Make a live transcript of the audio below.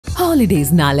Holidays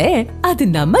nale, adu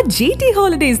namma GT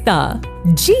Holidays da.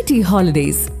 GT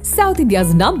Holidays, South India's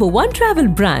 #1 travel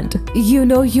brand. You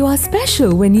know you are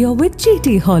special when you're with GT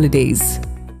Holidays.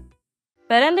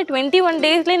 பிறந்து 21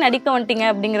 டேஸ்லயே நடிக்க வந்துட்டீங்க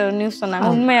அப்படிங்கிற ஒரு news சொன்னாங்க.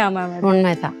 உண்மையா ma'am?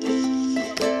 உண்மைதான்.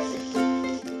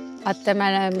 அத்தை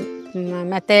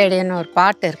மெத்தேடின்னு ஒரு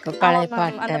பாட்டு இருக்கு, பழைய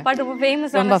பாட்டு. அந்த பாட்டு ரொம்ப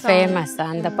ஃபேமஸ். ரொம்ப ஃபேமஸ்.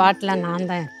 அந்த பாட்டுல நான்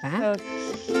தான் இருப்பேன்.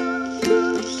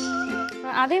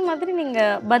 அதே மாதிரி நீங்க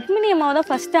பத்மினி அம்மாவை தான்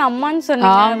ஃபர்ஸ்ட் அம்மான்னு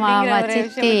சொன்னீங்க. ஆமா,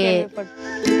 சித்தி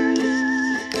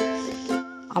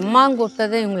அம்மான்னு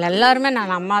கூப்பிட்டது இவங்க எல்லாருமே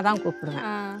நான் அம்மா தான் கூப்பிடுவேன்.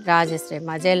 ராஜஸ்ரீ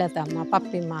அம்மா, ஜெயலலிதா அம்மா,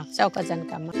 பப்பிம்மா,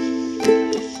 சௌகஜனுக்கு அம்மா.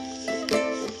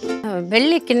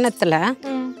 வெள்ளி கிண்ணத்துல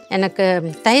எனக்கு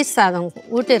தயிர் சாதம்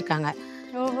ஊட்டியிருக்காங்க.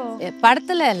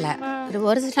 படத்துல இல்ல, இது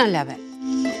ஒரிஜினல். அவ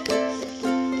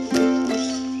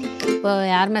இப்போ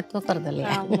யாருமே தூக்குறது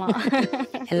இல்லையா?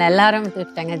 என்ன எல்லாரும்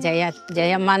தூக்கிட்டாங்க.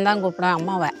 ஜெயம்மான்னு தான் கூப்பிடுவேன்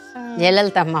அம்மாவை,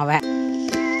 ஜெயலலிதா அம்மாவை.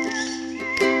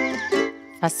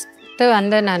 ஃபர்ஸ்ட்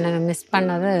வந்து நான் மிஸ்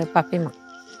பண்ணது பப்பிம்மா,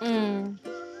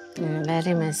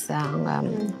 வெரி மிஸ்.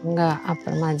 அவங்க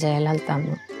அப்புறமா ஜெயலலிதா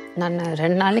அம்மா. நான்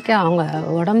 2 நாளைக்கு அவங்க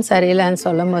உடம்பு சரியில்லைன்னு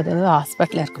சொல்லும் போது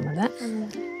ஹாஸ்பிட்டலில் இருக்கும்போது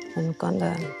எனக்கு அந்த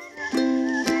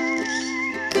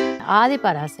ஆதி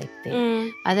பராசக்தி,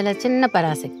 அதில் சின்ன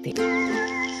பராசக்தி,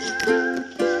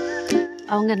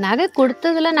 அவங்க நகை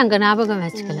கொடுத்ததுல நாங்கள் ஞாபகம்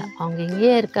வச்சுக்கல. அவங்க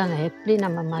இங்கேயே இருக்காங்க, எப்படி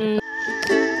நம்ம மறக்க.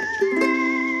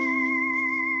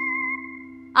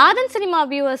 ஆதன் சினிமா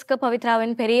வியூவர்ஸ்க்கு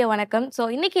பவித்ராவின் பெரிய வணக்கம். ஸோ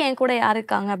இன்னைக்கு என் கூட யார்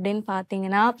இருக்காங்க அப்படின்னு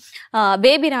பார்த்தீங்கன்னா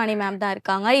பேபி ராணி மேம் தான்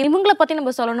இருக்காங்க. இவங்களை பற்றி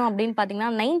நம்ம சொல்லணும் அப்படின்னு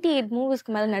பார்த்தீங்கன்னா 98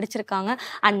 மூவிஸ்க்கு மேலே நடிச்சிருக்காங்க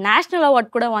அண்ட் நேஷனல்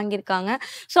அவார்ட் கூட வாங்கியிருக்காங்க.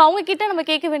 ஸோ அவங்க கிட்ட நம்ம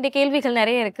கேட்க வேண்டிய கேள்விகள்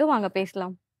நிறைய இருக்கு, வாங்க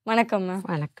பேசலாம். வணக்கம் மேம்.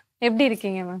 வணக்கம். எப்படி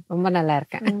இருக்கீங்க மேம்? ரொம்ப நல்லா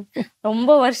இருக்கேன்.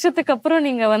 ரொம்ப வருஷத்துக்கு அப்புறம்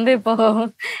நீங்க வந்து இப்போ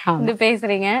இது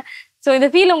பேசுறீங்க. ஸோ இந்த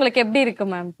ஃபீல் உங்களுக்கு எப்படி இருக்கு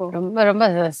மேம்? இப்போ ரொம்ப ரொம்ப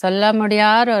சொல்ல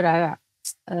முடியாத ஒரு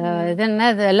இது என்ன,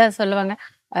 இதெல்லாம் சொல்லுவாங்க.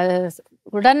 அது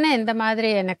உடனே இந்த மாதிரி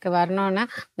எனக்கு வரணும்னா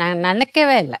நான்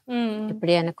நினைக்கவே இல்லை.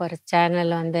 இப்படி எனக்கு ஒரு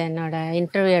சேனல் வந்து என்னோட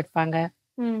இன்டர்வியூ எடுப்பாங்க.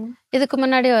 இதுக்கு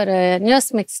முன்னாடி ஒரு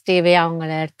நியூஸ் மிக்ஸ் டிவி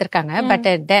அவங்கள எடுத்திருக்காங்க.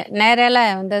 பட் நேரில்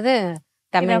வந்தது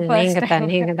தமிழ்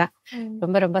நீங்க தான்.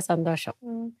 ரொம்ப ரொம்ப சந்தோஷம்.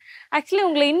 ஆக்சுவலி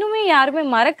உங்களை இன்னுமே யாருமே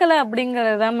மறக்கல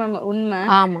அப்படிங்கறது தான் மேம் உண்மை.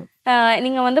 ஆமா,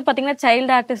 நீங்க வந்து பாத்தீங்கன்னா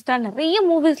சைல்டு ஆர்டிஸ்டா நிறைய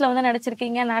மூவிஸ்ல வந்து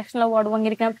நடிச்சிருக்கீங்க, நேஷனல் அவார்டு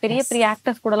வாங்கியிருக்கீங்க, பெரிய பெரிய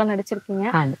ஆக்டர்ஸ் கூட எல்லாம் நடிச்சிருக்கீங்க.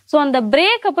 சோ அந்த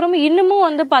பிரேக் அப்புறமும் இன்னமும்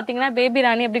வந்து பாத்தீங்கன்னா பேபி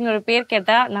ராணி அப்படிங்கிற ஒரு பேர்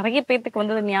கேட்டா நிறைய பேருக்கு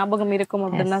வந்து ஞாபகம் இருக்கும்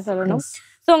அப்படின்னு தான் சொல்லணும்.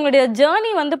 சோ உங்களுடைய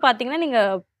ஜேர்னி வந்து பாத்தீங்கன்னா நீங்க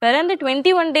பிறந்து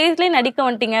 21 டேஸ்லயே நடிக்க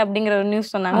வந்துட்டீங்க அப்படிங்கிற ஒரு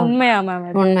நியூஸ் சொன்னாங்க. உண்மையா மேம்?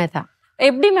 உண்மைதான்.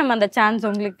 எப்படி மேம் அந்த சான்ஸ்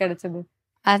உங்களுக்கு கிடைச்சது?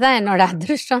 அதான் என்னோட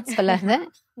அதிர்ஷ்டம் சொல்லாது.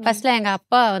 ஃபர்ஸ்ட்ல எங்க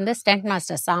அப்பா வந்து ஸ்டண்ட்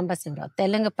மாஸ்டர் சாம்பசிவராவ்,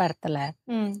 தெலுங்கு படத்துல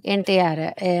என்டிஆர்,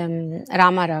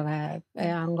 ராமாராவ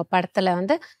அவங்க படத்துல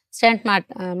வந்து ஸ்டண்ட்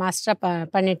மாஸ்டரா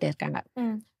பண்ணிட்டு இருக்காங்க.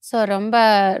 ஸோ ரொம்ப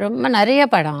ரொம்ப நிறைய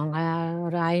படம், அவங்க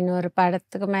ஒரு 500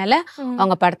 படத்துக்கு மேல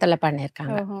அவங்க படத்துல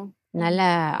பண்ணியிருக்காங்க. நல்ல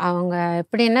அவங்க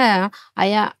எப்படின்னா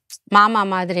ஐயா மாமா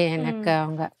மாதிரி எனக்கு.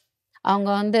 அவங்க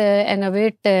வந்து எங்க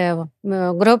வீட்டு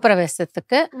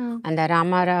குருப்பிரவேசத்துக்கு அந்த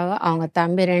ராமாராவ் அவங்க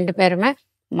தம்பி 2 பேருமே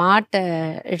மாட்டை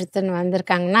எடுத்துன்னு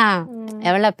வந்திருக்காங்கன்னா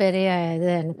எவ்வளவு பெரிய இது.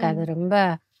 எனக்கு அது ரொம்ப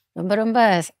ரொம்ப ரொம்ப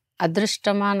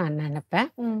அதிர்ஷ்டமா நான் நினைப்பேன்.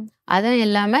 அதுவும்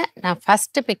இல்லாம நான்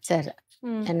ஃபர்ஸ்ட் பிக்சர்,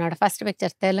 என்னோட ஃபர்ஸ்ட்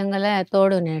பிக்சர் தெலுங்குல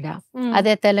தோடு நீடா,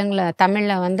 அதே தெலுங்குல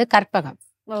தமிழ்ல வந்து கற்பகம்.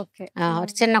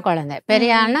 ஒரு சின்ன குழந்தை,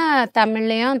 பெரியானா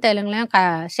தமிழ்லயும் தெலுங்குலயும்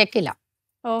ஷெக்கிலா.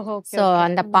 ஸோ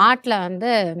அந்த பாட்டுல வந்து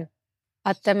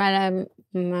அத்தை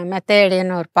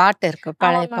மெத்தேடின்னு ஒரு பாட்டு இருக்கு,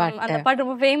 பழைய பாட்டு.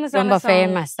 ரொம்ப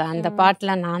ஃபேமஸ். அந்த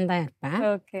பாட்டுல நான் தான் இருப்பேன்,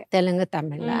 தெலுங்கு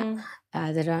தமிழ்ல.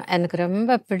 அது எனக்கு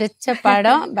ரொம்ப பிடிச்ச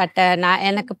படம். பட் நான்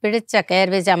எனக்கு பிடிச்ச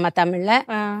கேர்விஜ் அம்மா தமிழ்ல,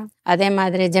 அதே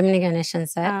மாதிரி ஜெமினி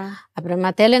கணேசன் சார்,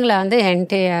 அப்புறமா தெலுங்குல வந்து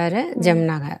என்டிஆர்,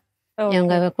 ஜெம்னகர்.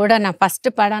 இவங்க கூட நான் ஃபர்ஸ்ட்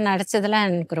படம் நடிச்சதுல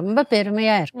எனக்கு ரொம்ப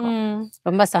பெருமையா இருக்கும்,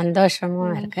 ரொம்ப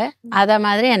சந்தோஷமும் இருக்கு. அத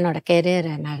மாதிரி என்னோட கெரியர்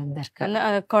நடந்திருக்கு.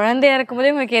 குழந்தையா இருக்கும்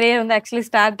போதே உங்க கெரியர் வந்து ஆக்சுவலி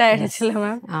ஸ்டார்ட் ஆயிடுச்சுல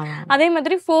மேம்? அதே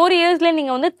மாதிரி 4 இயர்ஸ்ல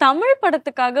நீங்க வந்து தமிழ்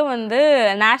படத்துக்காக வந்து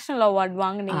நேஷனல் அவார்ட்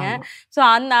வாங்குனீங்க. சோ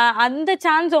அந்த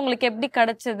சான்ஸ் உங்களுக்கு எப்படி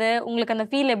கிடைச்சது? உங்களுக்கு அந்த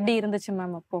ஃபீல் எப்படி இருந்துச்சு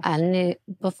மேம்? அப்போ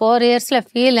இப்போ 4 இயர்ஸ்ல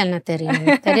ஃபீல் என்ன தெரியும்?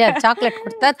 தெரியாது. சாக்லேட்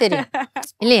கொடுத்தா தெரியும்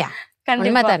இல்லையா?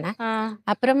 உண்மைதானே?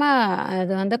 அப்புறமா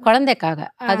அது வந்து குழந்தைக்காக,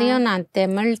 அதையும் நான்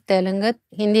தமிழ், தெலுங்கு,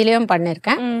 ஹிந்திலயும்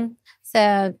பண்ணிருக்கேன்.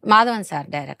 Madhavan sir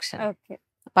direction,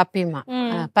 பப்பிமா,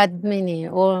 Padmini,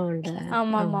 old,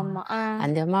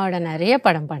 அந்த அம்மாவோட நிறைய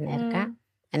படம் பண்ணிருக்கேன்.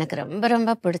 எனக்கு ரொம்ப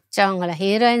ரொம்ப பிடிச்சவங்கள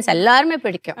ஹீரோயின்ஸ் எல்லாருமே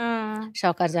பிடிக்கும்.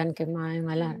 ஷோகர் ஜானகிமா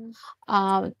இவங்க எல்லாரும்.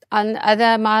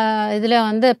 அத இதுல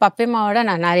வந்து பப்பிமாவோட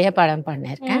நான் நிறைய படம்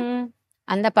பண்ணிருக்கேன்.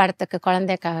 அந்த படத்துக்கு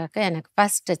குழந்தைக்காக எனக்கு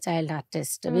ஃபர்ஸ்ட் சைல்டு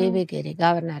ஆர்டிஸ்ட் விவி கிரி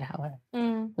கவர்னர் அவார்டு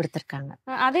கொடுத்துருக்காங்க.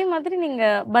 அதே மாதிரி நீங்க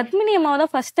பத்மினி அம்மாவை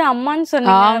தான் ஃபர்ஸ்ட் அம்மான்னு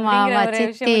சொன்னீங்க ஆமா அப்படிங்கிற ஆமா ஒரு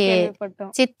சித்தி விஷயம்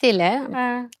கேள்விப்பட்டோம். சித்தில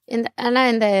ஆனா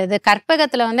இந்த இது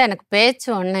கற்பகத்துல வந்து எனக்கு பேச்சு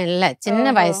ஒண்ணும் இல்லை,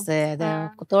 சின்ன வயசு, அது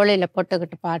தோழியில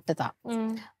போட்டுக்கிட்டு பாட்டு தான்.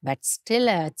 பட்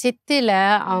ஸ்டில் சித்தில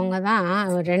அவங்க தான்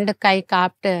 2 கை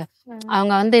காப்பிட்டு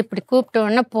அவங்க வந்து இப்படி கூப்பிட்ட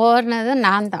உடனே போனது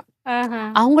நான் தான்.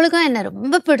 அவங்களுக்கும் என்ன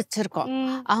ரொம்ப பிடிச்சிருக்கும்.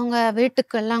 அவங்க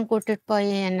வீட்டுக்கு எல்லாம் கூட்டிட்டு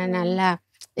போய் என்ன நல்லா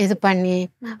இது பண்ணி,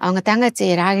 அவங்க தங்கச்சி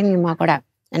ராகினி அம்மா கூட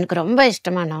எனக்கு ரொம்ப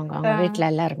இஷ்டமானவங்க. அவங்க வீட்டுல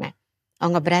எல்லாருமே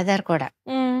அவங்க பிரதர் கூட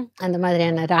அந்த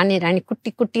மாதிரியான ராணி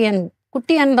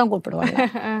குட்டியன்னு தான் கூப்பிடுவாங்க.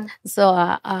 ஸோ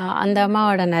அந்த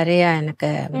அம்மாவோட நிறைய எனக்கு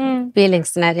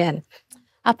ஃபீலிங்ஸ் நிறைய.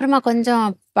 அப்புறமா கொஞ்சம்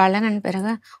பழகின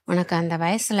பிறகு உனக்கு அந்த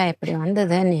வயசுல எப்படி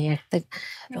வந்தது நீ எடுத்து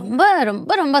ரொம்ப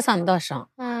ரொம்ப ரொம்ப சந்தோஷம்.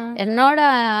 என்னோட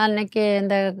அன்னைக்கு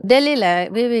இந்த டெல்லியில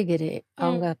விவிகிரி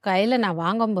அவங்க கையில நான்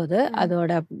வாங்கும்போது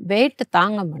அதோட வெயிட்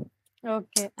தாங்க முடியும்.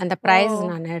 அந்த ப்ரைஸ்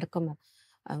நான் எடுக்கும்போது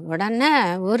உடனே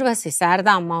ஊர்வசி சார்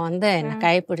தான் அம்மா வந்து என்னை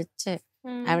கை பிடிச்சு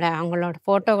அவங்களோட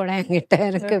போட்டோ கூட என்கிட்ட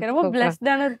இருக்கு.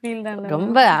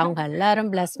 ரொம்ப அவங்க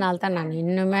எல்லாரும் பிளஸ்னால தான் நான்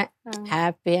இன்னுமே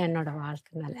ஹாப்பியா என்னோட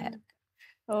வாழ்க்கை நல்லா இருக்கு.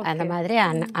 அந்த மாதிரி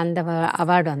அந்த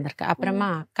அவார்டு வந்திருக்கு. அப்புறமா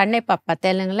கண்ணை பாப்பா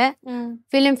தெலுங்குல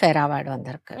ஃபிலிம்ஃபேர் அவார்டு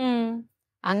வந்திருக்கு.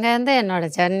 அங்க இருந்து என்னோட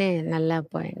ஜர்னி நல்லா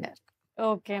போயிட்டு இருக்கு.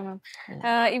 Okay ma'am.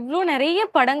 இவ்வளோ நிறைய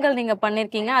படங்கள் நீங்க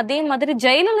பண்ணிருக்கீங்க. அதே மாதிரி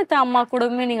ஜெயலலிதா அம்மா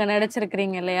கூடவே நீங்க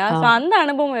நடிச்சிருக்கிறீங்க இல்லையா? அந்த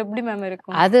அனுபவம் எப்படி மேம்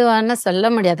இருக்கும்? அது வேணா சொல்ல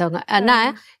முடியாதவங்க. ஆனா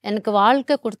எனக்கு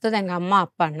வாழ்க்கை கொடுத்தது எங்க அம்மா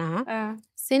அப்பான்னா,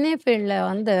 சினி ஃபீல்ட்ல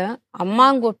வந்து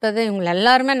அம்மான்னு கூப்பிட்டது இவங்க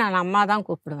எல்லாருமே நான் அம்மா தான்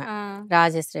கூப்பிடுவேன்.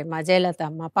 ராஜஸ்ரீ அம்மா, ஜெயலலிதா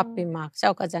அம்மா, பப்பிம்மா,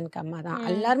 சௌகஜனுக்கு அம்மா தான்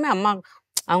எல்லாருமே அம்மா.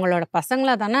 அவங்களோட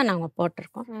பசங்கள தானே நாங்க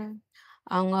போட்டிருக்கோம்.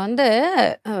 அவங்க வந்து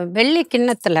வெள்ளி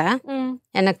கிண்ணத்துல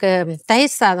எனக்கு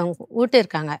தயிர் சாதம்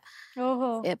ஊட்டிருக்காங்க.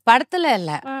 படத்துல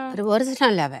இல்ல, ஒரு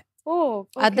ஒரிஜினல்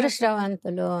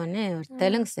அதிருஷ்டவந்தலுன்னு ஒரு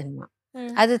தெலுங்கு சினிமா.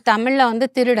 அது தமிழ்ல வந்து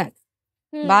திருடன்.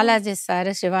 Balaji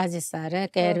sir, Sivaji sir,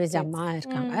 KR Vijay அம்மா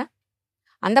இருக்காங்க.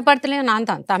 அந்த படத்துலயும் நான்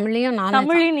தான், தமிழ்லயும்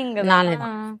நானே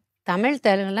தான். தமிழ்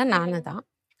தெலுங்குல நானு தான்.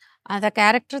 அந்த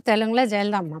கேரக்டர் தெலுங்குல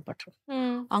ஜெயலலிதா அம்மா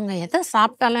போட்டிருக்கோம். அவங்க எதை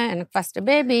சாப்பிட்டாலும் எனக்கு ஃபர்ஸ்ட்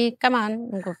பேபி கமான்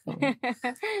கூப்பிடுவாங்க.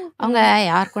 அவங்க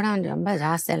யார் கூட ரொம்ப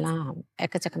ஜாஸ்தியெல்லாம்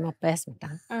எக்கச்சக்கமா பேச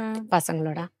மாட்டாங்க.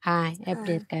 பசங்களோட ஹாய்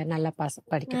எப்படி இருக்க, நல்லா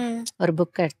படிக்க, ஒரு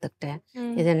புக் எடுத்துக்கிட்டு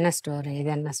இது என்ன ஸ்டோரி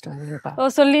இது என்ன ஸ்டோரி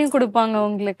சொல்லியும் கொடுப்பாங்க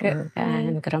உங்களுக்கு.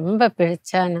 எனக்கு ரொம்ப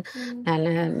பிடிச்ச நான்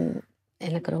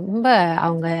எனக்கு ரொம்ப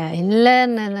அவங்க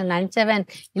இல்லைன்னு நினைச்சவன்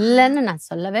இல்லைன்னு நான்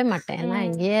சொல்லவே மாட்டேன். ஏன்னா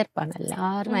இங்கேயே இருப்பாங்க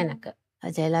எல்லாருமே. எனக்கு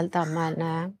ஜெயலலிதா அம்மா என்ன,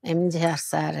 எம்ஜிஆர்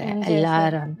சார்,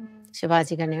 எல்லாரும்,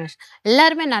 சிவாஜி கணேஷ்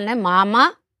எல்லாருமே நான் மாமா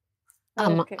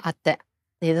அம்மா அத்தை,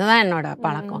 இதுதான் என்னோட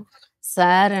பழக்கம்.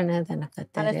 சார்ன்னு எனக்கு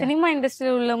தெரியும். சினிமா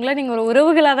இண்டஸ்ட்ரியில் உள்ளவங்கள நீங்க ஒரு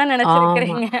உறவுகளா தான்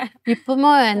நினைச்சிருக்கீங்க.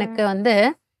 இப்பவும் எனக்கு வந்து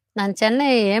நான் சென்னை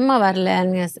ஏமா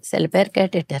வரலன்னு சில பேர்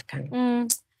கேட்டுட்டு இருக்காங்க.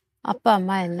 அப்பா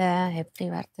அம்மா இல்ல எப்படி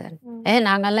வருது,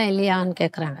 நாங்கெல்லாம் இல்லையான்னு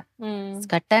கேக்குறாங்க.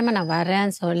 கட்டாயமா நான்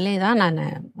வரேன்னு சொல்லிதான் நான்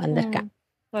வந்திருக்கேன்.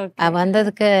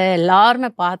 வந்ததுக்கு எல்லாருமே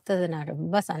பார்த்தது நான்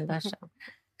ரொம்ப சந்தோஷம்,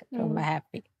 ரொம்ப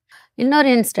ஹாப்பி. இன்னொரு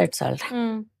இன்ஸ்டன்ட் சொல்றேன்.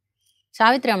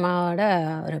 சாவித்ரி அம்மாவோட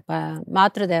ஒரு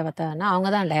மாத்ரு தேவதைன்னா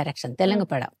அவங்க தான் டைரக்ஷன், தெலுங்கு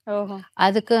படம்.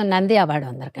 அதுக்கு நந்தி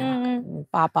அவார்டு வந்திருக்கேன்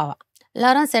பாப்பாவா.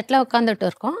 எல்லாரும் செட்டில் உட்காந்துட்டு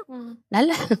இருக்கோம்.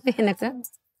 நல்ல எனக்கு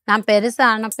நான் பெருசா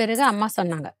ஆன பிறகு அம்மா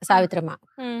சொன்னாங்க, சாவித்ரி அம்மா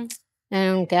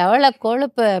எனக்கு எவ்வளவு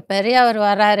கொழுப்பு, பெரியவர்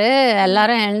வர்றாரு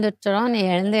எல்லாரும் எழுந்துட்டோம், நீ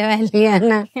எழுந்தவே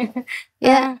இல்லையான்னு.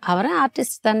 அவரும்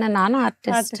ஆர்டிஸ்ட் தானே, நானும்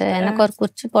ஆர்டிஸ்ட், எனக்கு ஒரு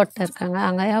குச்சி போட்டு இருக்காங்க,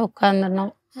 அங்கேயே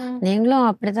உட்காந்துடணும், நீங்களும்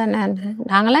அப்படித்தானே,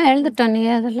 நாங்களாம் எழுந்துட்டோம், நீ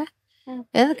அதில்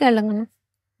எதுக்கு எழுங்கணும்.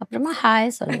 அப்புறமா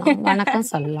ஹாய் சொல்லலாம், வணக்கம்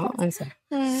சொல்லலாம்.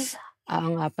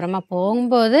 அவங்க அப்புறமா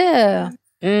போகும்போது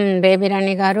బేబీ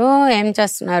రాణి గారు ఏం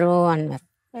చేస్తున్నారు అన్నారు.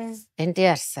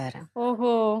 ఎన్టీఆర్ సార్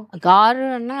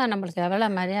గారుன்னா நம்மளுக்கு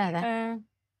எவ்வளவு மரியாதை.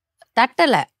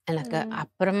 தட்டல எனக்கு.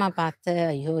 அப்புறமா பார்த்து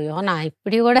ஐயோ நான்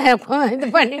இப்படி கூட இது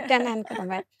பண்ணிட்டேன்னு நினைக்கிற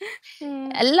மாதிரி.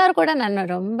 எல்லாரும் கூட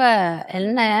நான் ரொம்ப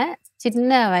என்ன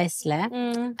சின்ன வயசுல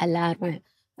எல்லாருமே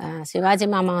சிவாஜி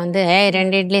மாமா வந்து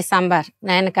 2 இட்லி சாம்பார்,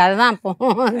 நான் எனக்கு அதுதான் அப்போ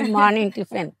மார்னிங்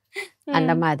டிஃபன்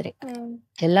அந்த மாதிரி.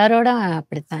 எல்லாரோட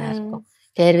அப்படித்தான் இருக்கும்.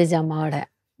 கேர்விஜ் அம்மாவோட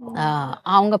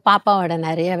அவங்க பாப்பாவோட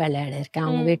நிறைய விளையாட இருக்கேன்.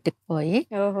 அவங்க வீட்டுக்கு போய்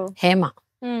ஹேமா,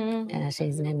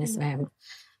 ஹேமா,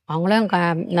 அவங்களும்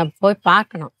நான் போய்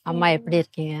பார்க்கணும் அம்மா எப்படி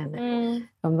இருக்கீங்க.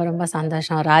 ரொம்ப ரொம்ப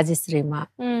சந்தோஷம். ராஜஸ்ரீமா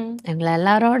எங்களை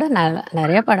எல்லாரோட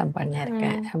நிறைய படம்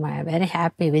பண்ணியிருக்கேன். Very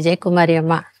happy. விஜயகுமாரி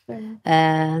அம்மா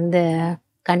வந்து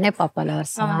கண்ணை பாப்பால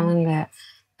ஒரு சாங்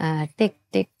டிக்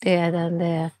டிக், அது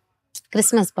வந்து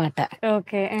கிறிஸ்மஸ் பாட்டு.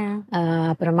 ஓகே.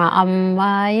 அப்புறமா அம்மா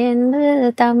என்று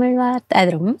தமிழ் வார்த்தை,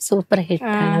 அது ரொம்ப super hit.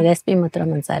 SP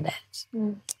Muthuraman sir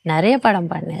நிறைய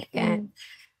படம் பண்ணியிருக்கேன்.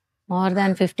 மோர்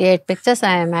தேன் 58 பிக்சர்ஸ்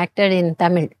ஐ எம் ஆக்டட் இன்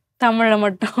தமிழ். தமிழ்ல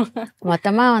மட்டும்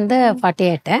மொத்தமா வந்து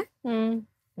 48.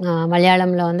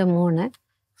 மலையாளம்ல வந்து 3,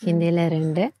 ஹிந்தியில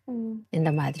 2,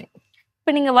 இந்த மாதிரி.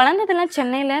 இப்ப நீங்க வளர்ந்ததெல்லாம்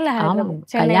சென்னையில இல்ல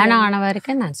கல்யாணம் ஆன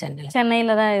வரைக்கும் நான்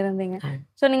சென்னையில தான் இருந்தீங்க.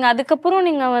 சோ நீங்க அதுக்கப்புறம்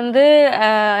நீங்க வந்து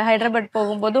ஹைதராபாத்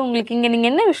போகும்போது உங்களுக்கு இங்க நீங்க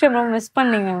என்ன விஷயம் ரொம்ப மிஸ்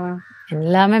பண்ணீங்க?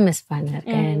 எல்லாமே மிஸ்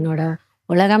பண்ணிருக்கேன். என்னோட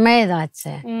உலகமே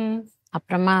இதாச்சு.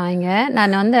 அப்புறமா இங்க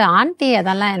நான் வந்து ஆண்டி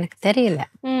அதெல்லாம் எனக்கு தெரியல.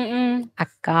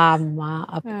 அக்கா, அம்மா,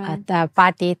 அத்தா,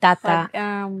 பாட்டி, தாத்தா,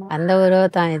 அந்த ஊரோ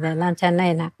தான் இதெல்லாம்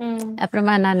சென்னையில.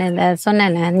 அப்புறமா நான் இந்த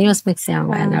சொன்னேன் நியூஸ் மிக்ஸ்,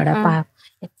 அவங்க என்னோட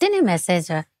எத்தனை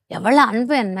மெசேஜ், எவ்வளவு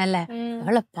அன்பு என் மேல,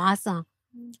 எவ்வளவு பாசம்.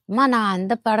 அம்மா நான்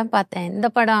அந்த படம் பார்த்தேன், இந்த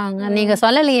படம் நீங்க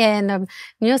சொல்லலையே இந்த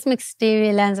நியூஸ் மிக்ஸ்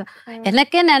டிவில,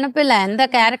 எனக்கே நினைப்பில்ல எந்த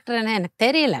கேரக்டர்னு எனக்கு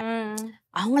தெரியல.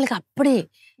 அவங்களுக்கு அப்படி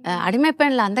அடிமை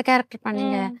பெண்ல அந்த கேரக்டர்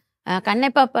பண்ணீங்க, கண்ணை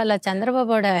பாப்பால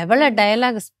சந்திரபாபோட எவ்வளவு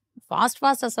டயலாக்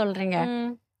ஃபாஸ்டா சொல்றீங்க.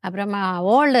 அப்புறமா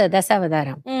ஓல்டு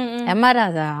தசாவதாரம் எம்ஆர்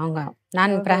ராதா அவங்க,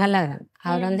 நான் பிரகலாதன்,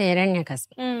 அவர் வந்து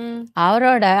இரண்யகசிபு,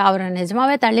 அவரை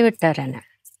நிஜமாவே தள்ளி விட்டார். என்ன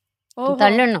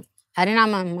தள்ளணும்,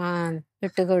 ஹரிநாம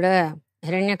விட்டு கூட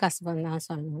இரண்யகசிபன் தான்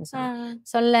சொல்லணும்,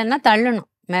 சொல்லன்னா தள்ளணும்,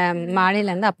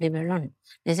 மாடியில இருந்து அப்படி விழணும்,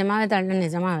 நிஜமாவே தள்ளணும்.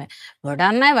 நிஜமாவே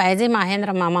உடனே வைஜி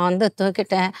மகேந்திர மாமா வந்து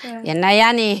தூக்கிட்டேன், என்னையா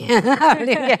நீ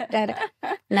அப்படின்னு கேட்டாரு.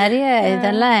 நிறைய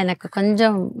இதெல்லாம் எனக்கு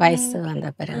கொஞ்சம் வயசு வந்த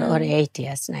பிறகு ஒரு 8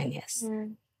 years 9 years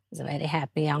it's very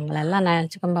happy. அவங்களெல்லாம்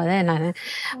நினச்சிக்கும் போதே நான்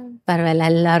பரவாயில்ல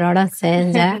எல்லாரோட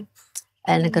செஞ்சேன்,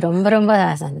 எனக்கு ரொம்ப ரொம்ப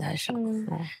சந்தோஷம்.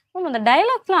 அந்த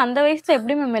டைலாக்ஸ்லாம் அந்த வயசுல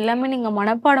எப்படி மேம் எல்லாமே நீங்க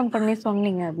மனப்பாடம் பண்ணி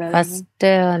சொன்னீங்க? ஃபர்ஸ்ட்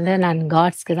வந்து நான்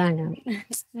காட்ஸ்க்கு தான்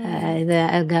இது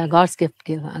காட்ஸ்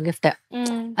கிஃப்ட்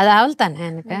அது அவள் தானே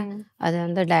எனக்கு. அது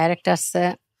வந்து டைரக்டர்ஸ்,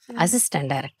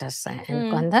 அசிஸ்டன்ட் டைரக்டர்ஸ்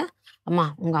எனக்கு வந்து அம்மா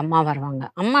உங்க அம்மா வருவாங்க,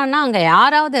 அம்மானா அங்க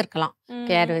யாராவது இருக்கலாம்,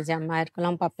 கேஆர் விஜய் அம்மா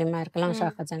இருக்கலாம், பப்பிம்மா இருக்கலாம்,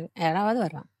 ஷாஃபஜன் யாராவது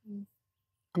வருவாங்க,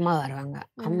 அம்மா வருவாங்க.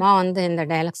 அம்மா வந்து இந்த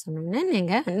டைலாக் சொன்னோம்னா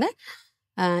நீங்க வந்து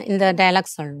இந்த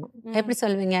டைலாக் சொல்லணும், எப்படி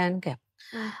சொல்வீங்கன்னு கேட்பேன்.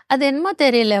 அது என்னமோ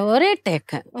தெரியல, ஒரே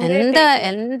டேக்கு,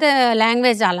 எந்த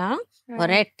லாங்குவேஜ் ஆலாம்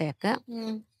ஒரே டேக்கு.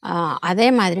 அதே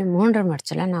மாதிரி 3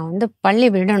 முடிச்சல நான் வந்து பள்ளி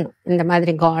விடணும் இந்த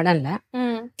மாதிரி கார்டன்ல.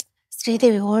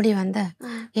 ஸ்ரீதேவி ஓடி வந்து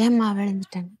ஏம்மா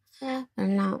விழுந்துட்டேன்,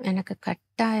 நான் எனக்கு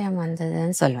கட்டாயம்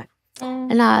வந்ததுன்னு சொல்லுவேன்.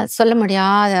 நான் சொல்ல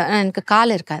முடியாத, எனக்கு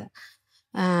கால் இருக்காது,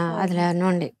 அதுல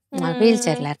நோண்டி வீல்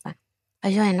சேர்ல இருப்பேன்.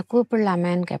 ஐயோ என்னை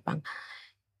கூப்பிடலாமேன்னு கேட்பாங்க.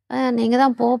 நீங்க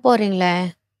தான் போறீங்களே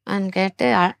கேட்டு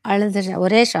அழுது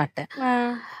ஒரே ஷாட்டு.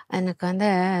 எனக்கு வந்து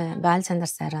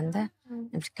பாலச்சந்தர் சார் வந்து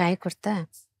கை கொடுத்த,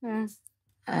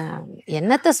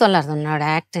 என்னத்த சொல்றது உன்னோட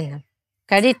ஆக்டிங்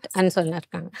கிரெடிட்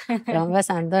சொல்லிருக்காங்க. ரொம்ப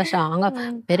சந்தோஷம். அவங்க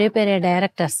பெரிய பெரிய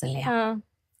டைரக்டர்ஸ் இல்லையா,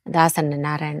 தாசன்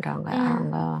நாராயணறவங்க,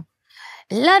 அவங்க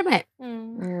எல்லாருமே.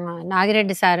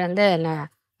 நாகிரெட்டி சார் வந்து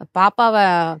பாப்பாவை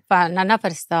நன்னா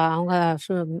பரிசுதா அவங்க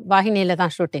வாகினியில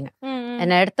தான் ஷூட்டிங்.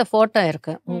 என்ன எடுத்த போட்டோ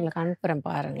இருக்கு, உங்களுக்கு அனுப்புறேன்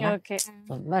பாருங்க.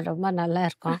 ரொம்ப ரொம்ப நல்லா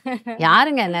இருக்கும்.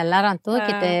 யாருங்க என்ன எல்லாரும்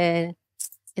தூக்கிட்டு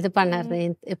இது பண்ணறது,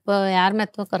 இப்போ யாருமே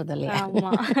தூக்குறது இல்லையா,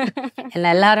 என்ன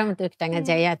எல்லாரும் தூக்கிட்டாங்க.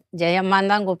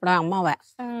 ஜெயம்மான்னு தான் கூப்பிடுவேன் அம்மாவை,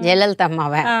 ஜெயலலிதா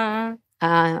அம்மாவை,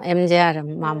 எம்ஜிஆர்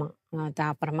மாமா,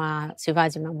 அப்புறமா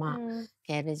சிவாஜி மாமா,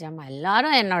 கேஆர் விஜய் அம்மா,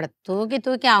 எல்லாரும் என்னோட தூக்கி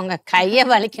தூக்கி அவங்க கையை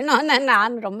வலிக்கணும்னு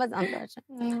நான் ரொம்ப சந்தோஷம்.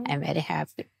 I am very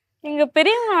happy. நீங்க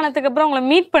பெரியவங்க ஆனதுக்கு அப்புறம் உங்களை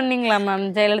மீட் பண்ணீங்களா மேம்,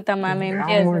 ஜெயலலிதா மேம்,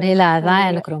 எம்ஜிஆர்? முடியல, அதான்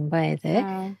எனக்கு ரொம்ப இது.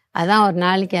 அதான் ஒரு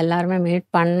நாளைக்கு எல்லாருமே மீட்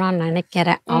பண்ணணும்னு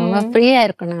நினைக்கிறேன். அவங்க ஃப்ரீயா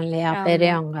இருக்கணும் இல்லையா,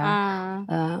 பெரியவங்க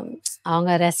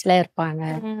அவங்க ரெஸ்ட்ல இருப்பாங்க.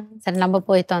 சரி நம்ம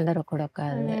போய் தொந்தரவு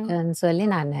கொடுக்காதுன்னு சொல்லி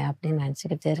நான் அப்படின்னு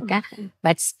நினைச்சுக்கிட்டு இருக்கேன்.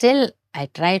 But still I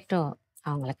try to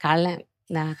அவங்கள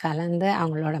கலந்து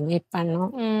அவங்களோட மீட்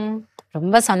பண்ணோம்.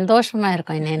 ரொம்ப சந்தோஷமா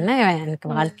இருக்கும். என்ன எனக்கு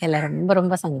வாழ்க்கையில ரொம்ப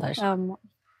ரொம்ப சந்தோஷம்.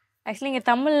 ஆக்சுவலி இங்க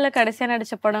தமிழ்ல கடைசியா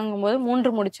நடிச்ச படங்கும் போது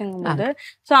 3 முடிச்சுங்கும் போது,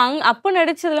 சோ அப்ப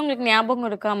நடிச்சதுல உங்களுக்கு ஞாபகம்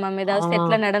இருக்கா மேம், ஏதாவது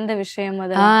செட்ல நடந்த விஷயம்?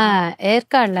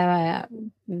 ஏற்காடுல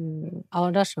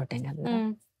அவுட்டோர் ஷூட்டிங்,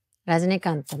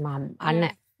 ரஜினிகாந்த்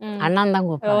அண்ணன் தான்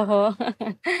கூப்பிடுவோம்,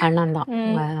 அண்ணன் தான்.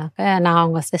 நான்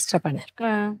அவங்க சிஸ்டர்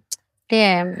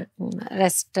பண்ணிருக்கேன்.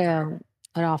 ரெஸ்ட்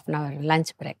ஒரு 1/2 hour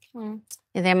லஞ்ச் பிரேக்.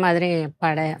 இதே மாதிரி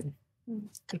படம்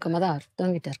இருக்கும்போது அவர்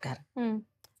தூங்கிட்டு இருக்காரு.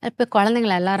 இப்போ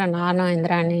குழந்தைங்கள எல்லாரும், நானும்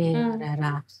இந்திராணி,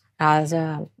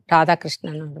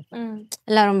 ராதாகிருஷ்ணன்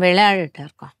எல்லாரும் விளையாடிட்டு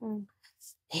இருக்கோம்.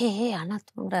 ஏய் அண்ணா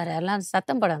தூங்குறாரு, எல்லாரும்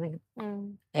சத்தம் போடாதீங்க.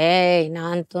 ஏய்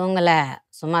நான் தூங்கல,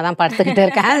 சும்மாதான் படுத்துக்கிட்டு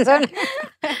இருக்கேன்னு சொன்னேன்.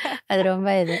 அது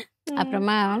ரொம்ப இது.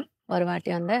 அப்புறமா ஒரு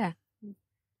வாட்டி வந்து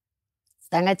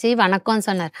தங்கச்சி வணக்கம்னு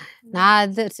சொன்னார். நான்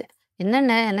அது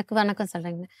என்னென்ன எனக்கு வணக்கம்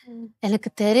சொல்றீங்க, எனக்கு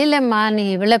தெரியலம்மா நீ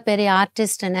இவ்வளவு பெரிய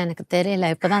ஆர்டிஸ்ட்ன்னு எனக்கு தெரியல,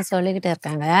 இப்பதான் சொல்லிக்கிட்டே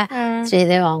இருக்காங்க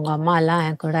ஸ்ரீதேவ் அவங்க அம்மா எல்லாம்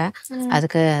என் கூட.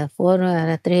 அதுக்கு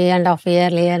 3.5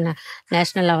 இயர்லயே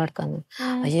நேஷனல் அவார்டுக்கு வந்து.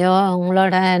 ஐயோ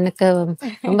உங்களோட எனக்கு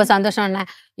ரொம்ப சந்தோஷம்.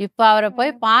 இப்ப அவரை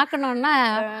போய் பார்க்கணும்னா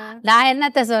நான்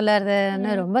என்னத்த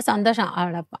சொல்லறதுன்னு ரொம்ப சந்தோஷம்.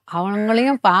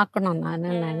 அவங்களையும் பார்க்கணும் நான்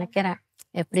நினைக்கிறேன்.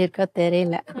 எப்படி இருக்கோ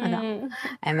தெரியல. அதான்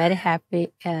ஐ வெரி ஹாப்பி.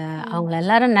 அவங்கள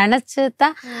எல்லாரும்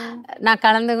நினைச்சுதான் நான்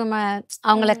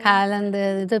அவங்கள கலந்து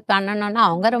இது பண்ணணும்னா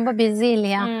அவங்க ரொம்ப பிஸி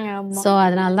இல்லையா. சோ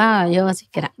அதனாலதான்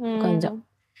யோசிக்கிறேன் கொஞ்சம்.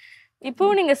 இப்போ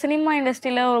நீங்க சினிமா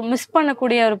இண்டஸ்ட்ரியில மிஸ்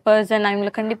பண்ணக்கூடிய ஒரு பர்சன், நான்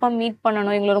இவங்களை கண்டிப்பா மீட்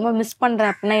பண்ணணும், இவங்களை ரொம்ப மிஸ்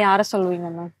பண்றேன் அப்படின்னா யார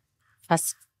சொல்லுவீங்க மேம்?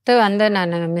 ஃபர்ஸ்ட் வந்து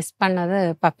நான் மிஸ் பண்ணது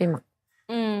பப்பிமா.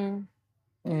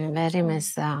 Very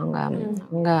miss.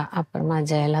 அவங்க அப்புறமா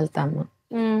ஜெயலலிதா அம்மா.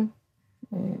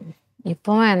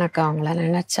 இப்பவும் எனக்கு அவங்கள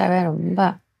நினைச்சாவே ரொம்ப.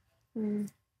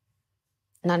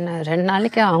 நான் 2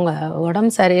 நாளைக்கு அவங்க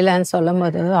உடம்பு சரியில்லைன்னு சொல்லும்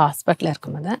போது ஹாஸ்பிட்டல்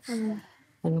இருக்கும்போது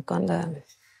எனக்கு அந்த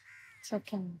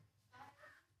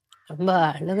ரொம்ப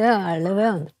அழுவே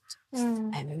வந்துருச்சு.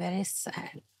 I am very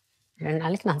sad. 2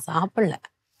 நாளைக்கு நான் சாப்பிடல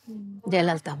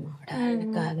ஜெயலலிதா அம்மாவோட.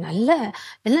 எனக்கு நல்ல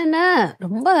இல்லைன்னா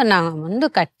ரொம்ப நான் வந்து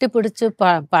கட்டி பிடிச்சு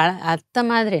அத்த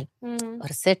மாதிரி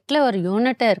ஒரு செட்ல ஒரு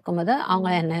யூனிட்டா இருக்கும்போது அவங்க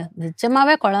என்ன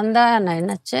நிஜமாவே குழந்தை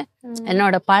நினைச்சு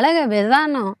என்னோட பழக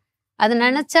விதானம் அது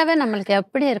நினைச்சாவே நம்மளுக்கு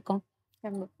எப்படி இருக்கும்.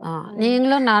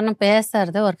 நீங்களும் நானும்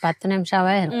பேசுறது ஒரு 10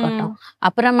 நிமிஷாவே இருக்கட்டும்.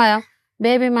 அப்புறமா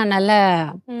பேபிமா நல்லா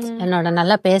என்னோட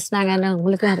நல்லா பேசினாங்கன்னு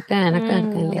உங்களுக்கும் இருக்கு எனக்கும்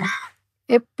இருக்கு இல்லையா.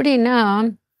 எப்படின்னா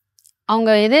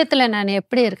அவங்க இதயத்துல நான்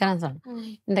எப்படி இருக்கிறேன்னு சொன்னேன்.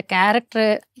 இந்த கேரக்டர்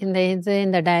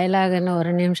இந்த டயலாக்னு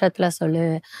ஒரு நிமிஷத்துல சொல்லு.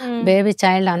 பேபி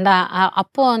சைல்டு அந்த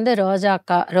அப்போ வந்து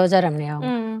ரோஜா ரம்யா,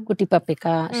 குட்டி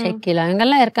பப்பிக்கா, ஷெக்கிலா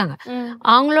இவங்கெல்லாம் இருக்காங்க.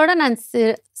 அவங்களோட நான்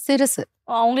சிறுசு.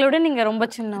 அவங்களோட நீங்க ரொம்ப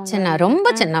சின்ன ரொம்ப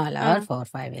சின்னவள.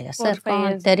 4-5 இயர்ஸ்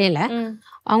இருக்கும் தெரியல.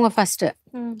 அவங்க ஃபர்ஸ்ட்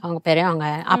அவங்க பெரியவங்க.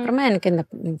 அப்புறமா எனக்கு இந்த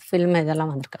ஃபில்ம்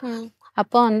இதெல்லாம் வந்திருக்கு.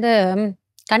 அப்போ வந்து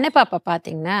கண்ணப்பாப்பா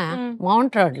பாத்தீங்கன்னா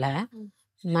மவுண்ட் ரோட்ல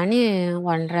மணி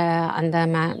 1:30 அந்த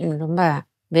ரொம்ப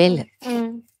வெயில்.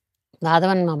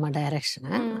 ஆதவன் மாமா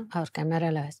டைரக்ஷனு. அவர்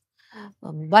கேமரால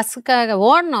பஸ்ஸுக்காக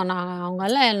ஓடணும். நான் அவங்க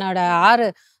எல்லாம் என்னோட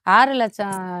 6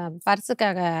 லட்சம்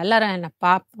பர்ஸுக்காக எல்லாரும் என்ன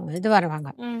இது வருவாங்க.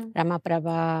 ரமா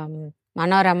பிரபா,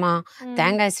 மனோரமா,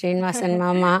 தேங்காய் ஸ்ரீனிவாசன்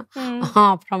மாமா,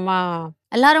 அப்புறமா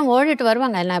எல்லாரும் ஓடிட்டு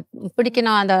வருவாங்க. என்ன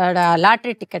பிடிக்கணும் அதோட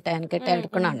லாட்ரி டிக்கெட்டை என்கிட்ட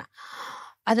எடுக்கணும்னா.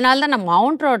 அதனாலதான் நான்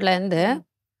மவுண்ட் ரோட்ல இருந்து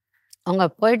அவங்க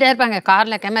போயிட்டே இருப்பாங்க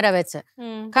கார்ல கேமரா வச்சு.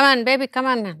 Come on baby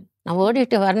come on. நான்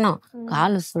ஓடிட்டு வரணும்.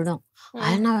 காலு சுடும்.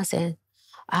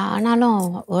 ஆனாலும்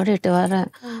ஓடிட்டு வர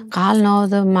கால்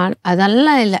நோவுது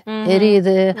அதெல்லாம் இல்லை.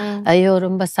 எரியுது ஐயோ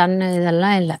ரொம்ப சன்னு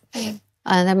இதெல்லாம் இல்லை.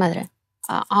 அதே மாதிரி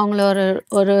அவங்கள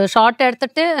ஒரு ஷார்ட்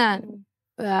எடுத்துட்டு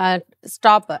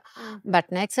ஸ்டாப். பட்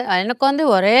நெக்ஸ்ட் எனக்கு வந்து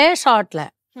ஒரே ஷார்ட்ல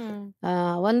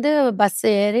வந்து பஸ்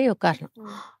ஏறி உட்காரணும்.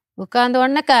 உட்கார்ந்த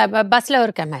உடனே பஸ்ல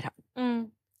ஒரு கேமரா.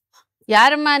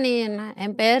 யாரும்மா நீ? என்ன?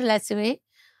 என் பேர் லட்சுமி.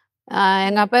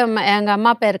 எங்க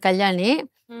அம்மா பேர் கல்யாணி.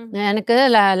 எனக்கு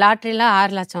லாட்ரியில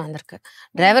 6 லட்சம் வந்திருக்கு.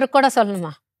 டிரைவருக்கு கூட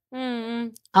சொல்லணுமா?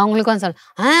 அவங்களுக்கும் சொல்ல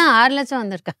 6 லட்சம்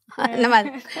வந்திருக்கு. அந்த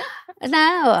மாதிரி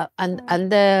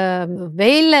அந்த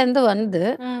வெயில்ல இருந்து வந்து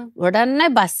உடனே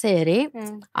பஸ் ஏறி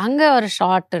அங்க ஒரு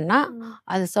ஷார்ட்னா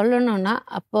அது சொல்லணும்னா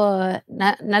அப்போ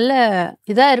நல்ல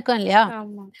இதா இருக்கும் இல்லையா.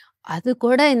 அது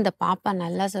கூட இந்த பாப்பா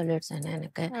நல்லா சொல்லிடுச்சேன்.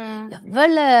 எனக்கு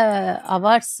எவ்வளவு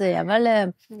அவார்ட்ஸ்,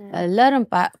 எவ்வளவு எல்லாரும்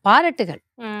பாராட்டுகள்.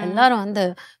 எல்லாரும் வந்து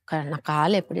நான்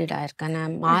கால் எப்படிடா இருக்கேன்.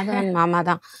 மாதவன் மாமா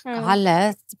தான் கால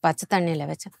பச்சை தண்ணியில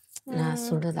வச்சேன். நான்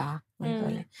சுடுதா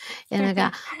சொல்லி எனக்கு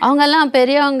அவங்க எல்லாம்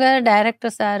பெரியவங்க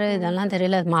டைரக்டர் சாரு இதெல்லாம்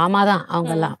தெரியல. மாமா தான்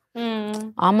அவங்க எல்லாம்.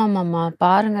 ஆமா மாமா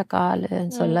பாருங்க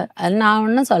காலுன்னு சொல்ல. நான்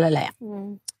ஒன்னும் சொல்லலையா.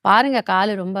 பாருங்க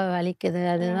காலு ரொம்ப வலிக்குது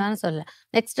அதுதான் சொல்ல.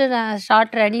 நெக்ஸ்ட்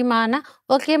ஷார்ட் ரெடிமானா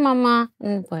ஓகே மாமா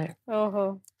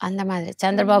போயிடும். அந்த மாதிரி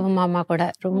சந்திரபாபு மாமா கூட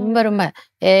ரொம்ப ரொம்ப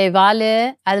வாலு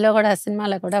அதுல கூட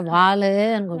சினிமால கூட வாலு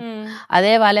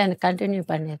அதே வாலு எனக்கு கண்டினியூ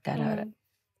பண்ணியிருக்காரு. அவரு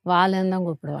வாலுன்னு தான்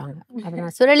கூப்பிடுவாங்க.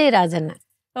 அப்புறம் சுரளிராஜன்.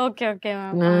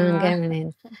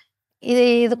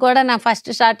 இது கூட நான் ஃபர்ஸ்ட்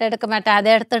ஷார்ட் எடுக்க மாட்டேன். அதை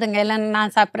எடுத்துடுங்க இல்லைன்னு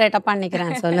நான் செப்பரேட்டா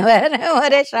பண்ணிக்கிறேன் சொல்லுவேன்.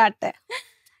 ஒரே ஷார்ட்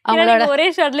அவங்களோட ஒரே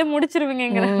ஷார்ட்ல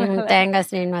முடிச்சிருவீங்க. தேங்காய்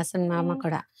ஸ்ரீனிவாசன் மாமா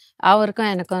கூட அவருக்கும்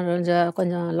எனக்கும்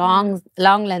கொஞ்சம்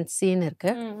லாங் லென்த் சீன்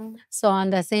இருக்கு. ஸோ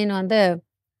அந்த சீன் வந்து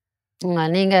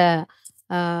நீங்க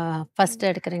ஃபர்ஸ்ட்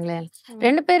எடுக்கிறீங்களே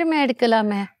 2 பேருமே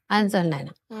எடுக்கலாமே அப்படின்னு சொன்னேன்.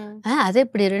 அது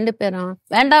எப்படி 2 பேரும்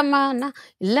வேண்டாமான்னா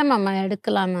இல்லை மாமா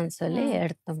எடுக்கலாமான்னு சொல்லி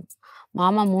எடுத்தோம்.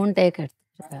 மாமா 3 டேக் எடுத்து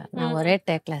நான் ஒரே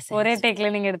டேக்ல ஒரே டேக்ல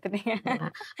நீங்க எடுத்துட்டீங்க.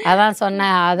 அதான்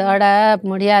சொன்னேன், அதோட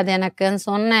முடியாது எனக்குன்னு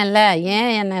சொன்னேன்ல,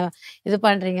 ஏன் என்ன இது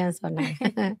பண்றீங்கன்னு சொன்னேன்.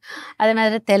 அதே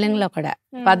மாதிரி தெலுங்குல கூட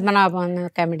பத்மநாபன்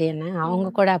கமெடியன்னு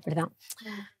அவங்க கூட அப்படிதான்,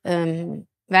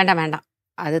 வேண்டாம் வேண்டாம்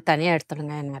அது தனியாக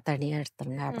எடுத்துடுங்க, என்ன தனியாக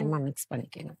எடுத்துடுங்க, அப்புறமா மிக்ஸ்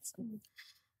பண்ணிக்கோங்க.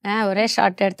 ஒரே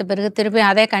ஷார்ட் எடுத்த பிறகு திருப்பி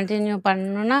அதே கண்டினியூ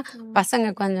பண்ணணும்னா பசங்க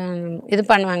கொஞ்சம் இது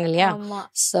பண்ணுவாங்க இல்லையா.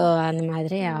 ஸோ அந்த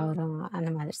மாதிரி அவரும் அந்த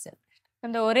மாதிரி சார்.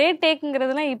 அந்த ஒரே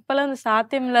டேக்குங்கிறதுலாம் இப்பெல்லாம் வந்து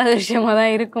சாத்தியம் இல்லாத விஷயமா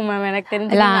தான் இருக்கும் மேம் எனக்கு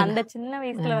தெரிஞ்சு. அந்த சின்ன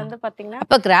வயசுல வந்து பாத்தீங்கன்னா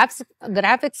அப்ப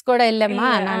கிராபிக்ஸ் கூட இல்லம்மா.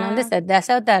 நான் வந்து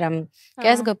தசாவதாரம்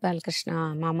கேஎஸ் கோபால் கிருஷ்ணா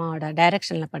மாமாவோட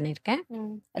டைரக்ஷன்ல பண்ணியிருக்கேன்.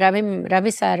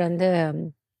 ரவி சார் வந்து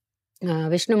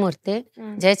விஷ்ணுமூர்த்தி,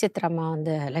 ஜெயசித்ராமா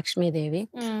வந்து லக்ஷ்மி தேவி,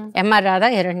 எம்ஆர் ராதா,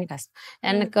 ஹிரண்யகாஸ்.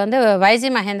 எனக்கு வந்து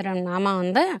வைஜி மகேந்திரன் மாமா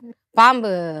வந்து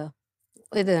பாம்பு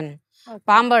இது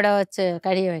பாம்போட வச்சு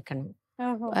கடிய வைக்கணும்.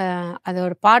 அது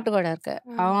ஒரு பாட்டு கூட இருக்கு.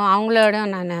 அவங்களோட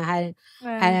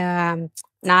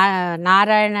நான்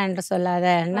நாராயணன் என்று சொல்லாத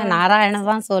என்ன நாராயணன்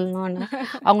தான் சொல்லணும்னு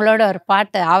அவங்களோட ஒரு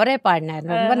பாட்டு அவரே பாடினார்.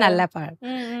 ரொம்ப நல்ல பாடு,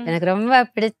 எனக்கு ரொம்ப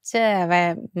பிடிச்ச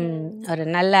ஒரு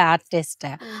நல்ல ஆர்டிஸ்ட்.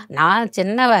 நான்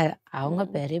சின்னவ, அவங்க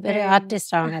பெரிய பெரிய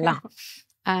ஆர்டிஸ்ட் அவங்க எல்லாம்.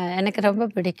 எனக்கு ரொம்ப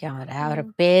பிடிக்கும் அவர்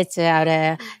பேச்சு. அவர்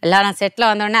எல்லாரும் செட்டில்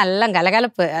வந்தோடனே எல்லாம்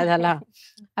கலகலப்பு அதெல்லாம்.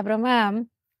 அப்புறமா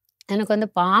எனக்கு வந்து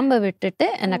பாம்பை விட்டுட்டு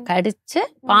என்னை கடிச்சு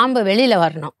பாம்பு வெளியில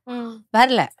வரணும்,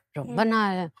 வரல. ரொம்ப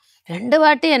நான் 2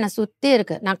 வாட்டி என்னை சுத்தி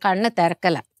இருக்கு, நான் கண்ணை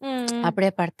திறக்கல,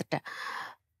 அப்படியே படுத்துட்டேன்.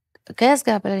 கேஎஸ்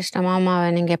கோபால் கிருஷ்ண மாமாவை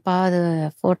நீங்க எப்பாவது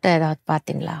போட்டோ ஏதாவது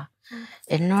பாத்தீங்களா?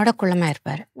 என்னோட குள்ளமா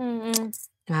இருப்பாரு,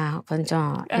 கொஞ்சம்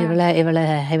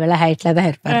இவ்வளவு ஹைட்ல தான்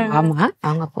இருப்பாரு. ஆமா,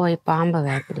 அவங்க போய்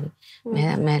பாம்பை இப்படி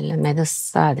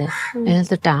மெதுசா அது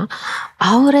எழுத்துட்டான்,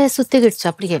 அவரே சுத்திக்கிடுச்சு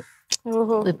அப்படியே.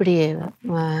 இப்படி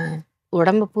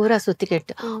உடம்பு பூரா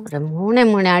சுத்திக்கிட்டு ஒரு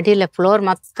 3 அடியில ஃப்ளோர்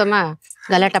மொத்தமா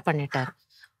கலாட்டா பண்ணிட்டாரு,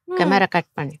 கேமரா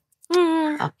கட் பண்ணி.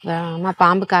 அப்புறமா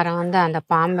பாம்புக்காரன் வந்து அந்த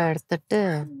பாம்பை எடுத்துட்டு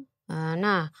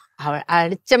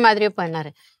அடிச்ச மாதிரியே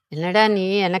பண்ணாரு. என்னடா நீ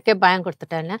எனக்கே பயம்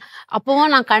கொடுத்துட்டேன்னு.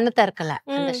 அப்பவும் நான் கண்ணு திறக்கல,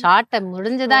 அந்த ஷார்ட்டை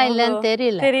முடிஞ்சதா இல்லைன்னு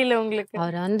தெரியல உங்களுக்கு.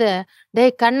 அவர் வந்து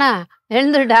டேய் கண்ணா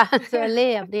எழுந்துடா சொல்லி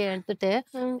அப்படியே எடுத்துட்டு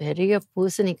பெரிய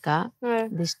பூசணிக்காய்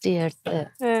திஷ்டி எடுத்து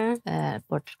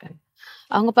போட்டிருக்காங்க.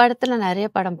 அவங்க படத்துல நிறைய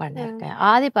படம் பண்ணிருக்கேன்.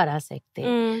 ஆதி பராசக்தி,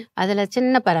 அதுல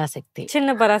சின்ன பராசக்தி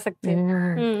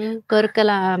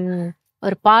கொருக்கலாம்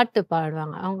ஒரு பாட்டு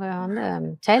பாடுவாங்க. அவங்க வந்து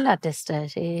சைல்ட் ஆர்டிஸ்ட்,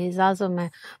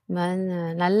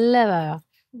 நல்ல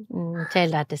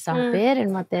சைல்ட் ஆர்டிஸ்ட். அவங்க பேர்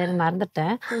என்னமோ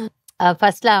மறந்துட்டேன்.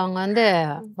 ஃபர்ஸ்ட்ல அவங்க வந்து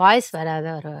வாய்ஸ் வராத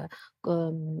ஒரு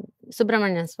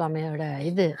சுப்பிரமணியன் சுவாமியோட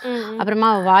இது, அப்புறமா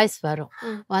வாய்ஸ் வரும்.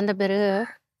 வந்த பிறகு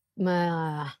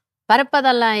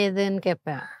பரப்பதெல்லாம் எதுன்னு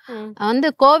கேட்பேன். வந்து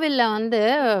கோவில்ல வந்து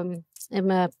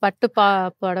பட்டு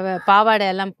புடவை பாவாடை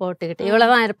எல்லாம் போட்டுக்கிட்டு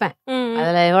இவ்வளவுதான் இருப்பேன்,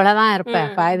 அதுல இவ்வளவுதான் இருப்பேன்.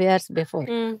 5 years பிஃபோர்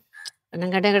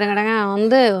கடங்க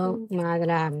வந்து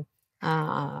அதுல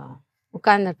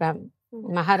உட்கார்ந்துருப்பேன்,